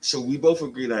 So we both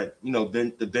agree that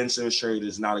the Ben Simmons trade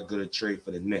is not a good trade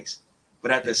for the Knicks. But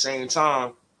at the same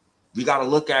time, we got to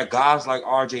look at guys like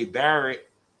RJ Barrett.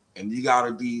 And we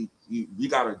gotta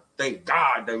thank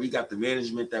God that we got the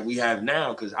management that we have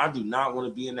now, because I do not want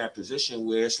to be in that position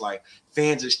where it's like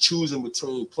fans is choosing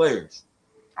between players.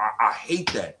 I hate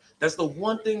that. That's the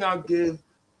one thing I'll give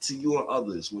to you and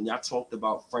others when y'all talked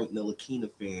about Frank Ntilikina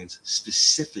fans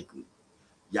specifically.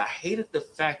 Y'all hated the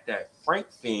fact that Frank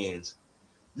fans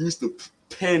used to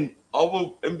pin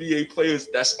other NBA players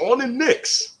that's on the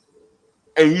Knicks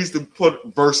and used to put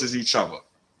versus each other.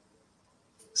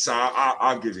 So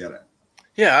I'll give you that.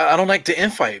 Yeah, I don't like the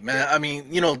infight, man. I mean,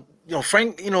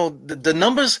 Frank, the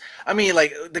numbers. I mean,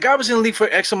 like the guy was in the league for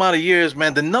X amount of years,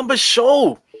 man. The numbers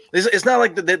show. It's not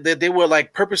like that they were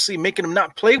like purposely making him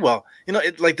not play well.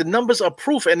 Like the numbers are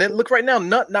proof. And then look right now,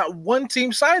 not one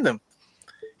team signed him.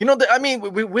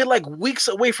 We're like weeks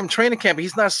away from training camp.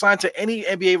 He's not signed to any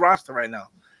NBA roster right now.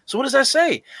 So what does that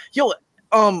say?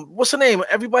 What's the name?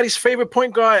 Everybody's favorite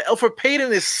point guard, Elfrid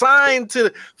Payton, is signed to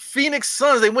the Phoenix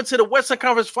Suns. They went to the Western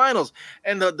Conference Finals,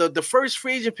 and the first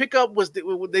free agent pickup was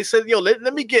they said,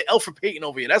 let me get Elfrid Payton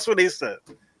over here. That's what they said.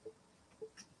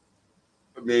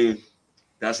 I mean,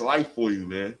 that's life for you,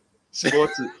 man.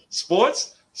 Sports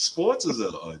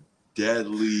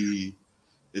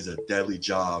is a deadly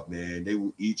job, man. They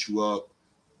will eat you up,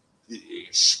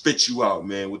 spit you out,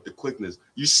 man, with the quickness.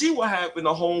 You see what happened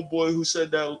to homeboy who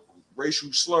said that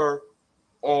racial slur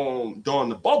during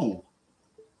the bubble.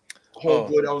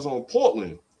 Homeboy that was on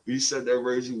Portland. He said that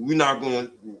racial. We're not going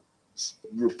to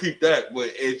repeat that,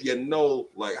 but if you know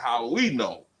like how we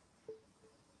know,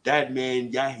 that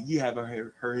man, yeah, you haven't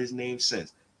heard his name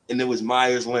since. And it was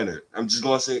Myers Leonard. I'm just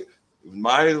gonna say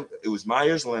it was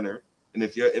Myers Leonard. And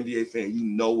if you're an NBA fan, you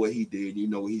know what he did, you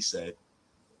know what he said.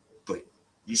 But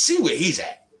you see where he's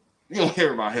at. You don't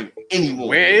hear about him anymore.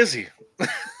 Where is he?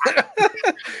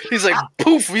 He's like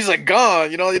poof. He's like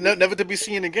gone. Never to be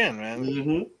seen again, man.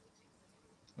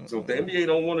 Mm-hmm. So if the NBA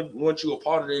don't want you a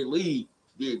part of their league,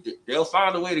 they'll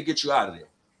find a way to get you out of there.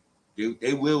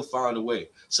 They will find a way.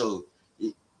 So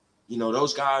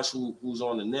those guys who's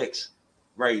on the Knicks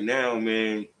right now,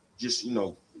 man, just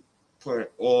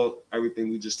put everything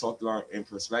we just talked about in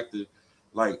perspective.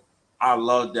 Like I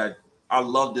love that. I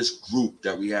love this group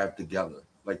that we have together.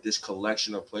 Like this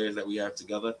collection of players that we have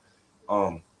together.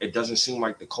 It doesn't seem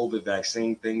like the COVID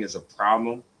vaccine thing is a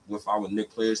problem with our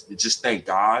Knicks players. Just thank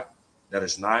God that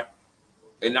it's not.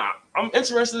 And I'm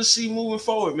interested to see moving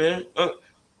forward, man.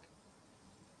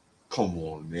 Come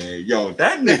on, man. Yo,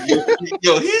 that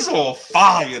nigga, he's on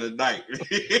fire tonight.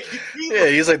 Yeah,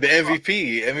 he's like the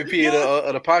MVP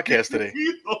of the podcast today.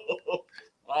 He's on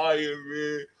fire,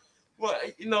 man.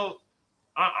 But,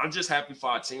 I'm just happy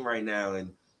for our team right now.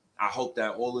 And I hope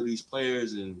that all of these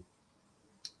players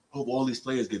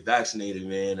get vaccinated,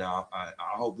 man. I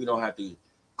hope we don't have to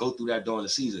go through that during the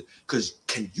season. Because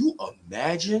can you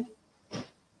imagine,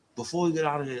 before we get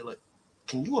out of here, like,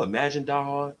 can you imagine, Die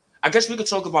Hard? I guess we could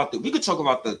talk about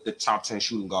the top 10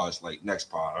 shooting guards like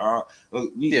next pod. All right?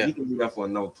 We can do that for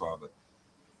another pod. But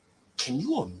can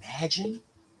you imagine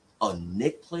a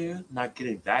Knicks player not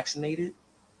getting vaccinated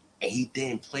and he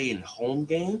didn't play in home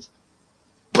games,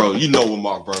 bro, you know what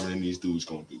Mark Berman and these dudes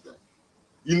gonna do, bro.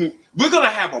 We're gonna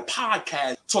have a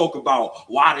podcast talk about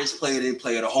why this player didn't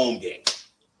play at a home game.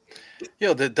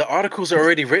 Yo, the articles are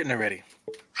already written already.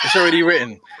 It's already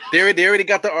written. They already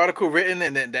got the article written,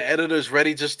 and the editor's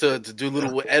ready just to do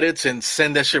little edits and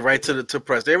send that shit right to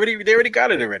press. They already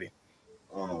got it already.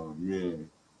 Oh man,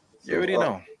 You already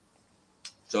know.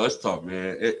 So it's tough,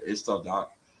 man. It's tough.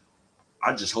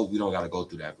 I just hope we don't got to go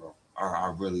through that, bro.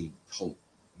 I really hope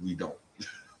we don't.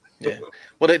 Yeah.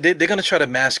 Well, they're gonna try to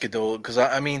mask it though, because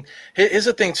I mean, here's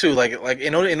the thing too. Like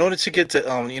in order to get to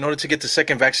the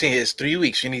second vaccine, it's 3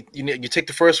 weeks. You take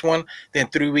the first one, then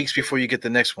 3 weeks before you get the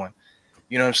next one.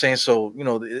 You know what I'm saying? So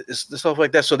it's stuff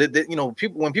like that. So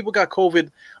when people got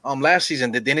COVID last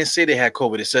season, they didn't say they had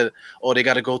COVID. They said, oh, they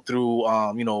got to go through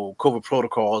COVID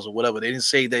protocols or whatever. They didn't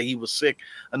say that he was sick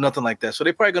or nothing like that. So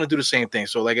they're probably gonna do the same thing.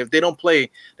 So like if they don't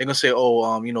play, they're gonna say,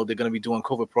 oh, they're gonna be doing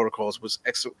COVID protocols with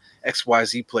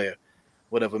XYZ player,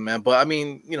 whatever, man. But I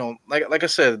mean, like I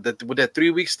said, that with that 3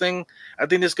 weeks thing, I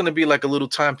think there's gonna be like a little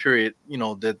time period,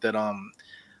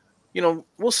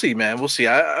 we'll see, man. We'll see.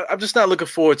 I'm just not looking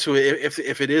forward to it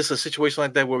if it is a situation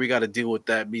like that where we got to deal with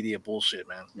that media bullshit,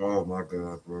 man. Oh my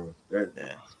god, bro.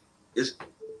 It's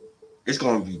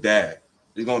gonna be bad.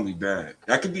 It's gonna be bad.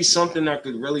 That could be something that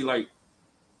could really like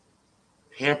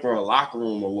hamper a locker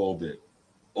room a little bit.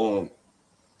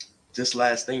 Just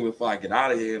last thing before I get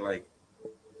out of here, like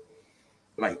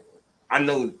I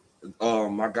know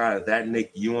my guy that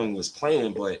Nick Ewing was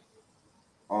playing, but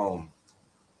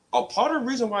a part of the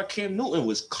reason why Cam Newton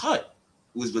was cut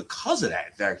was because of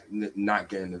that not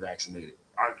getting vaccinated.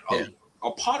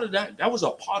 A part of that was a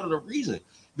part of the reason,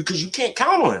 because you can't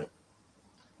count on him.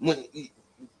 When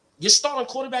your starting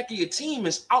quarterback of your team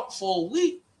is out for a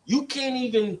week, you can't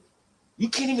even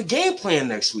game plan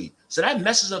next week. So that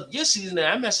messes up your season and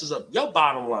that messes up your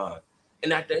bottom line.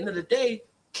 And at the end of the day,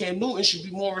 Cam Newton should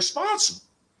be more responsible.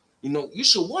 You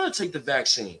should want to take the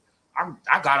vaccine.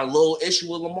 I got a little issue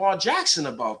with Lamar Jackson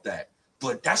about that,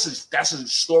 but that's a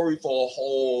story for a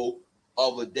whole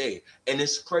other day. And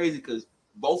it's crazy because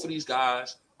both of these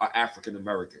guys are African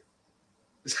American.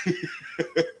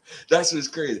 That's what's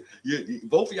crazy.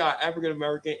 Both of y'all are African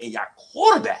American and y'all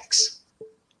quarterbacks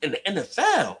in the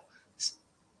NFL.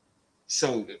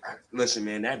 So listen,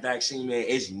 man, that vaccine, man,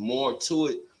 is more to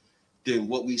it than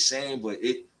what we saying, but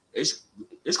it's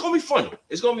gonna be funny.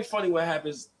 It's gonna be funny what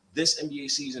happens this NBA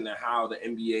season and how the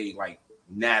NBA like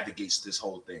navigates this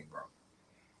whole thing, bro.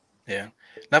 Yeah.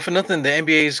 Not for nothing, the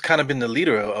NBA's kind of been the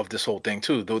leader of this whole thing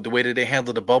too. The way that they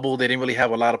handled the bubble, they didn't really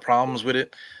have a lot of problems with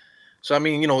it. So I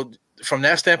mean, from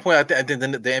that standpoint, I think the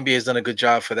NBA has done a good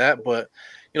job for that. But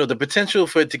the potential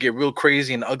for it to get real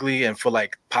crazy and ugly, and for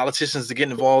like politicians to get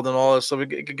involved and all that stuff, it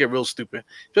could get real stupid,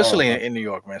 especially in New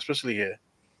York, man. Especially here.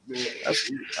 Man, I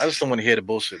just don't want to hear the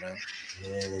bullshit, man.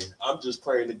 Man, I'm just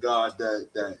praying to God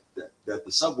that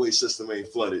the subway system ain't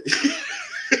flooded.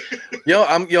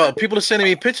 People are sending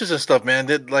me pictures and stuff, man.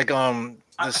 That like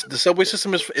the subway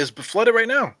system is flooded right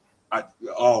now.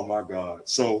 Oh my God!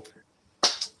 So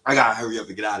I gotta hurry up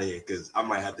and get out of here because I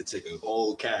might have to take a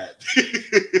whole cab.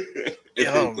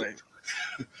 Man.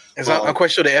 I'm quite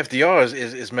sure the FDR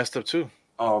is messed up too.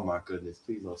 Oh my goodness!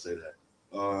 Please don't say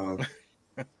that.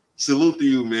 Salute to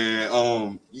you,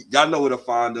 man. Y'all know where to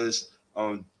find us.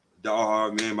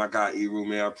 Dawhard, man, my guy Eru,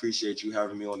 man. I appreciate you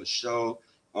having me on the show.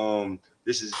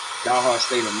 This is Dawhard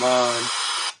State of Mind.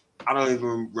 I don't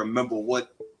even remember what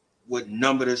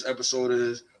number this episode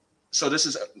is. So this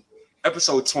is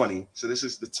episode 20. So this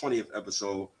is the 20th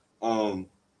episode. I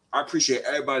appreciate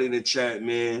everybody in the chat,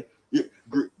 man.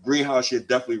 Greenhouse, you're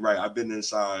definitely right. I've been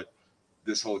inside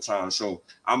this whole time, so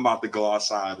I'm about to go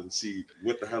outside and see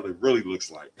what the hell it really looks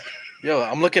like. Yo,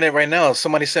 I'm looking at it right now.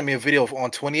 Somebody sent me a video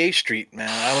on 28th Street, man.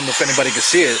 I don't know if anybody can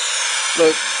see it.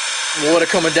 Look, water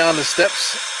coming down the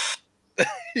steps.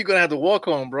 You're gonna have to walk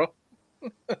home, bro.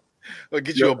 Or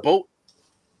get you a boat.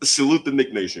 Salute the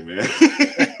Nick Nation, man.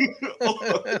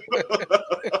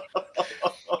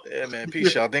 Yeah, man.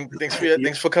 Peace, y'all.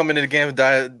 Thanks for coming in the game with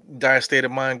Dire State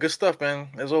of Mind. Good stuff, man.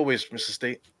 As always, Mr.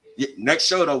 State. Yeah, next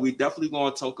show though, we definitely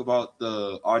gonna talk about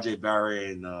the RJ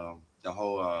Barrett and the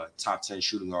whole top 10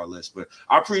 shooting guard list. But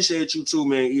I appreciate you too,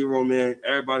 man. Hero, man.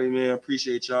 Everybody, man.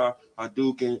 Appreciate y'all.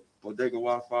 Hadouken, Bodega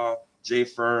Wi-Fi, J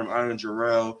Firm, Iron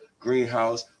Jarrell,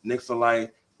 Greenhouse, Nick for Life.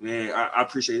 Man, I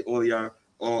appreciate all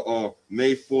y'all.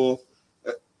 May 4th.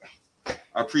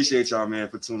 I appreciate y'all, man,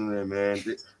 for tuning in, man.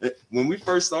 When we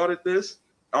first started this,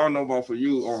 I don't know about for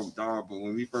you, Don, but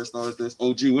when we first started this,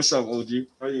 OG, what's up, OG?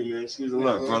 How are you, man? Excuse me,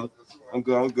 brother. I'm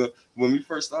good. When we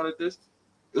first started this,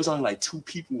 it was only like 2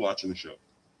 people watching the show.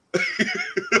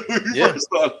 Yeah.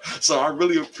 So I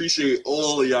really appreciate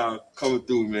all of y'all coming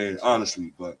through, man.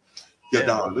 Honestly, but yeah,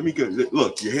 dog, let me get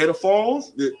look. You hear the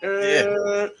falls?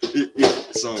 Yeah.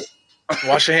 So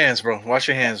wash your hands, bro. Wash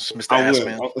your hands, Mr. I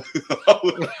Assman. will.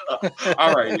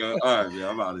 All right, man. All right, man.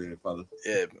 I'm out of here, fellas.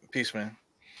 Yeah, peace, man.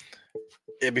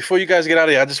 Yeah, before you guys get out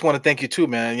of here, I just want to thank you too,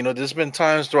 man. You know, there's been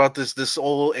times throughout this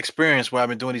whole experience where I've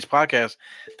been doing these podcasts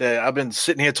that I've been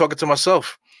sitting here talking to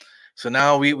myself. So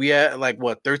now we at like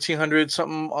what 1,300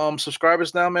 something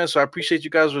subscribers now, man. So I appreciate you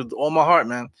guys with all my heart,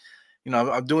 man. You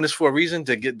know, I'm doing this for a reason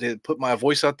to put my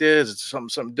voice out there. It's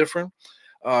something different.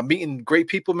 Meeting great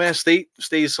people, man. Stays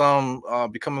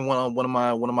becoming one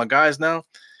of my guys now.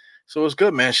 So it's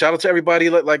good, man. Shout out to everybody.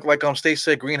 Like Stay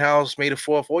said, Greenhouse, May the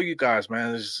 4th, all you guys,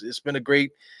 man. It's been a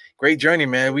great journey,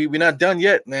 man. We're not done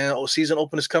yet, man. Season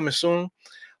open is coming soon.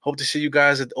 Hope to see you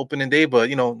guys at the opening day. But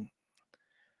you know,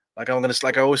 like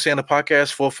I always say on the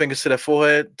podcast, 4 fingers to that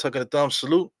forehead, tucking the thumb,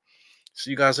 salute. See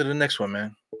you guys in the next one,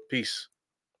 man. Peace.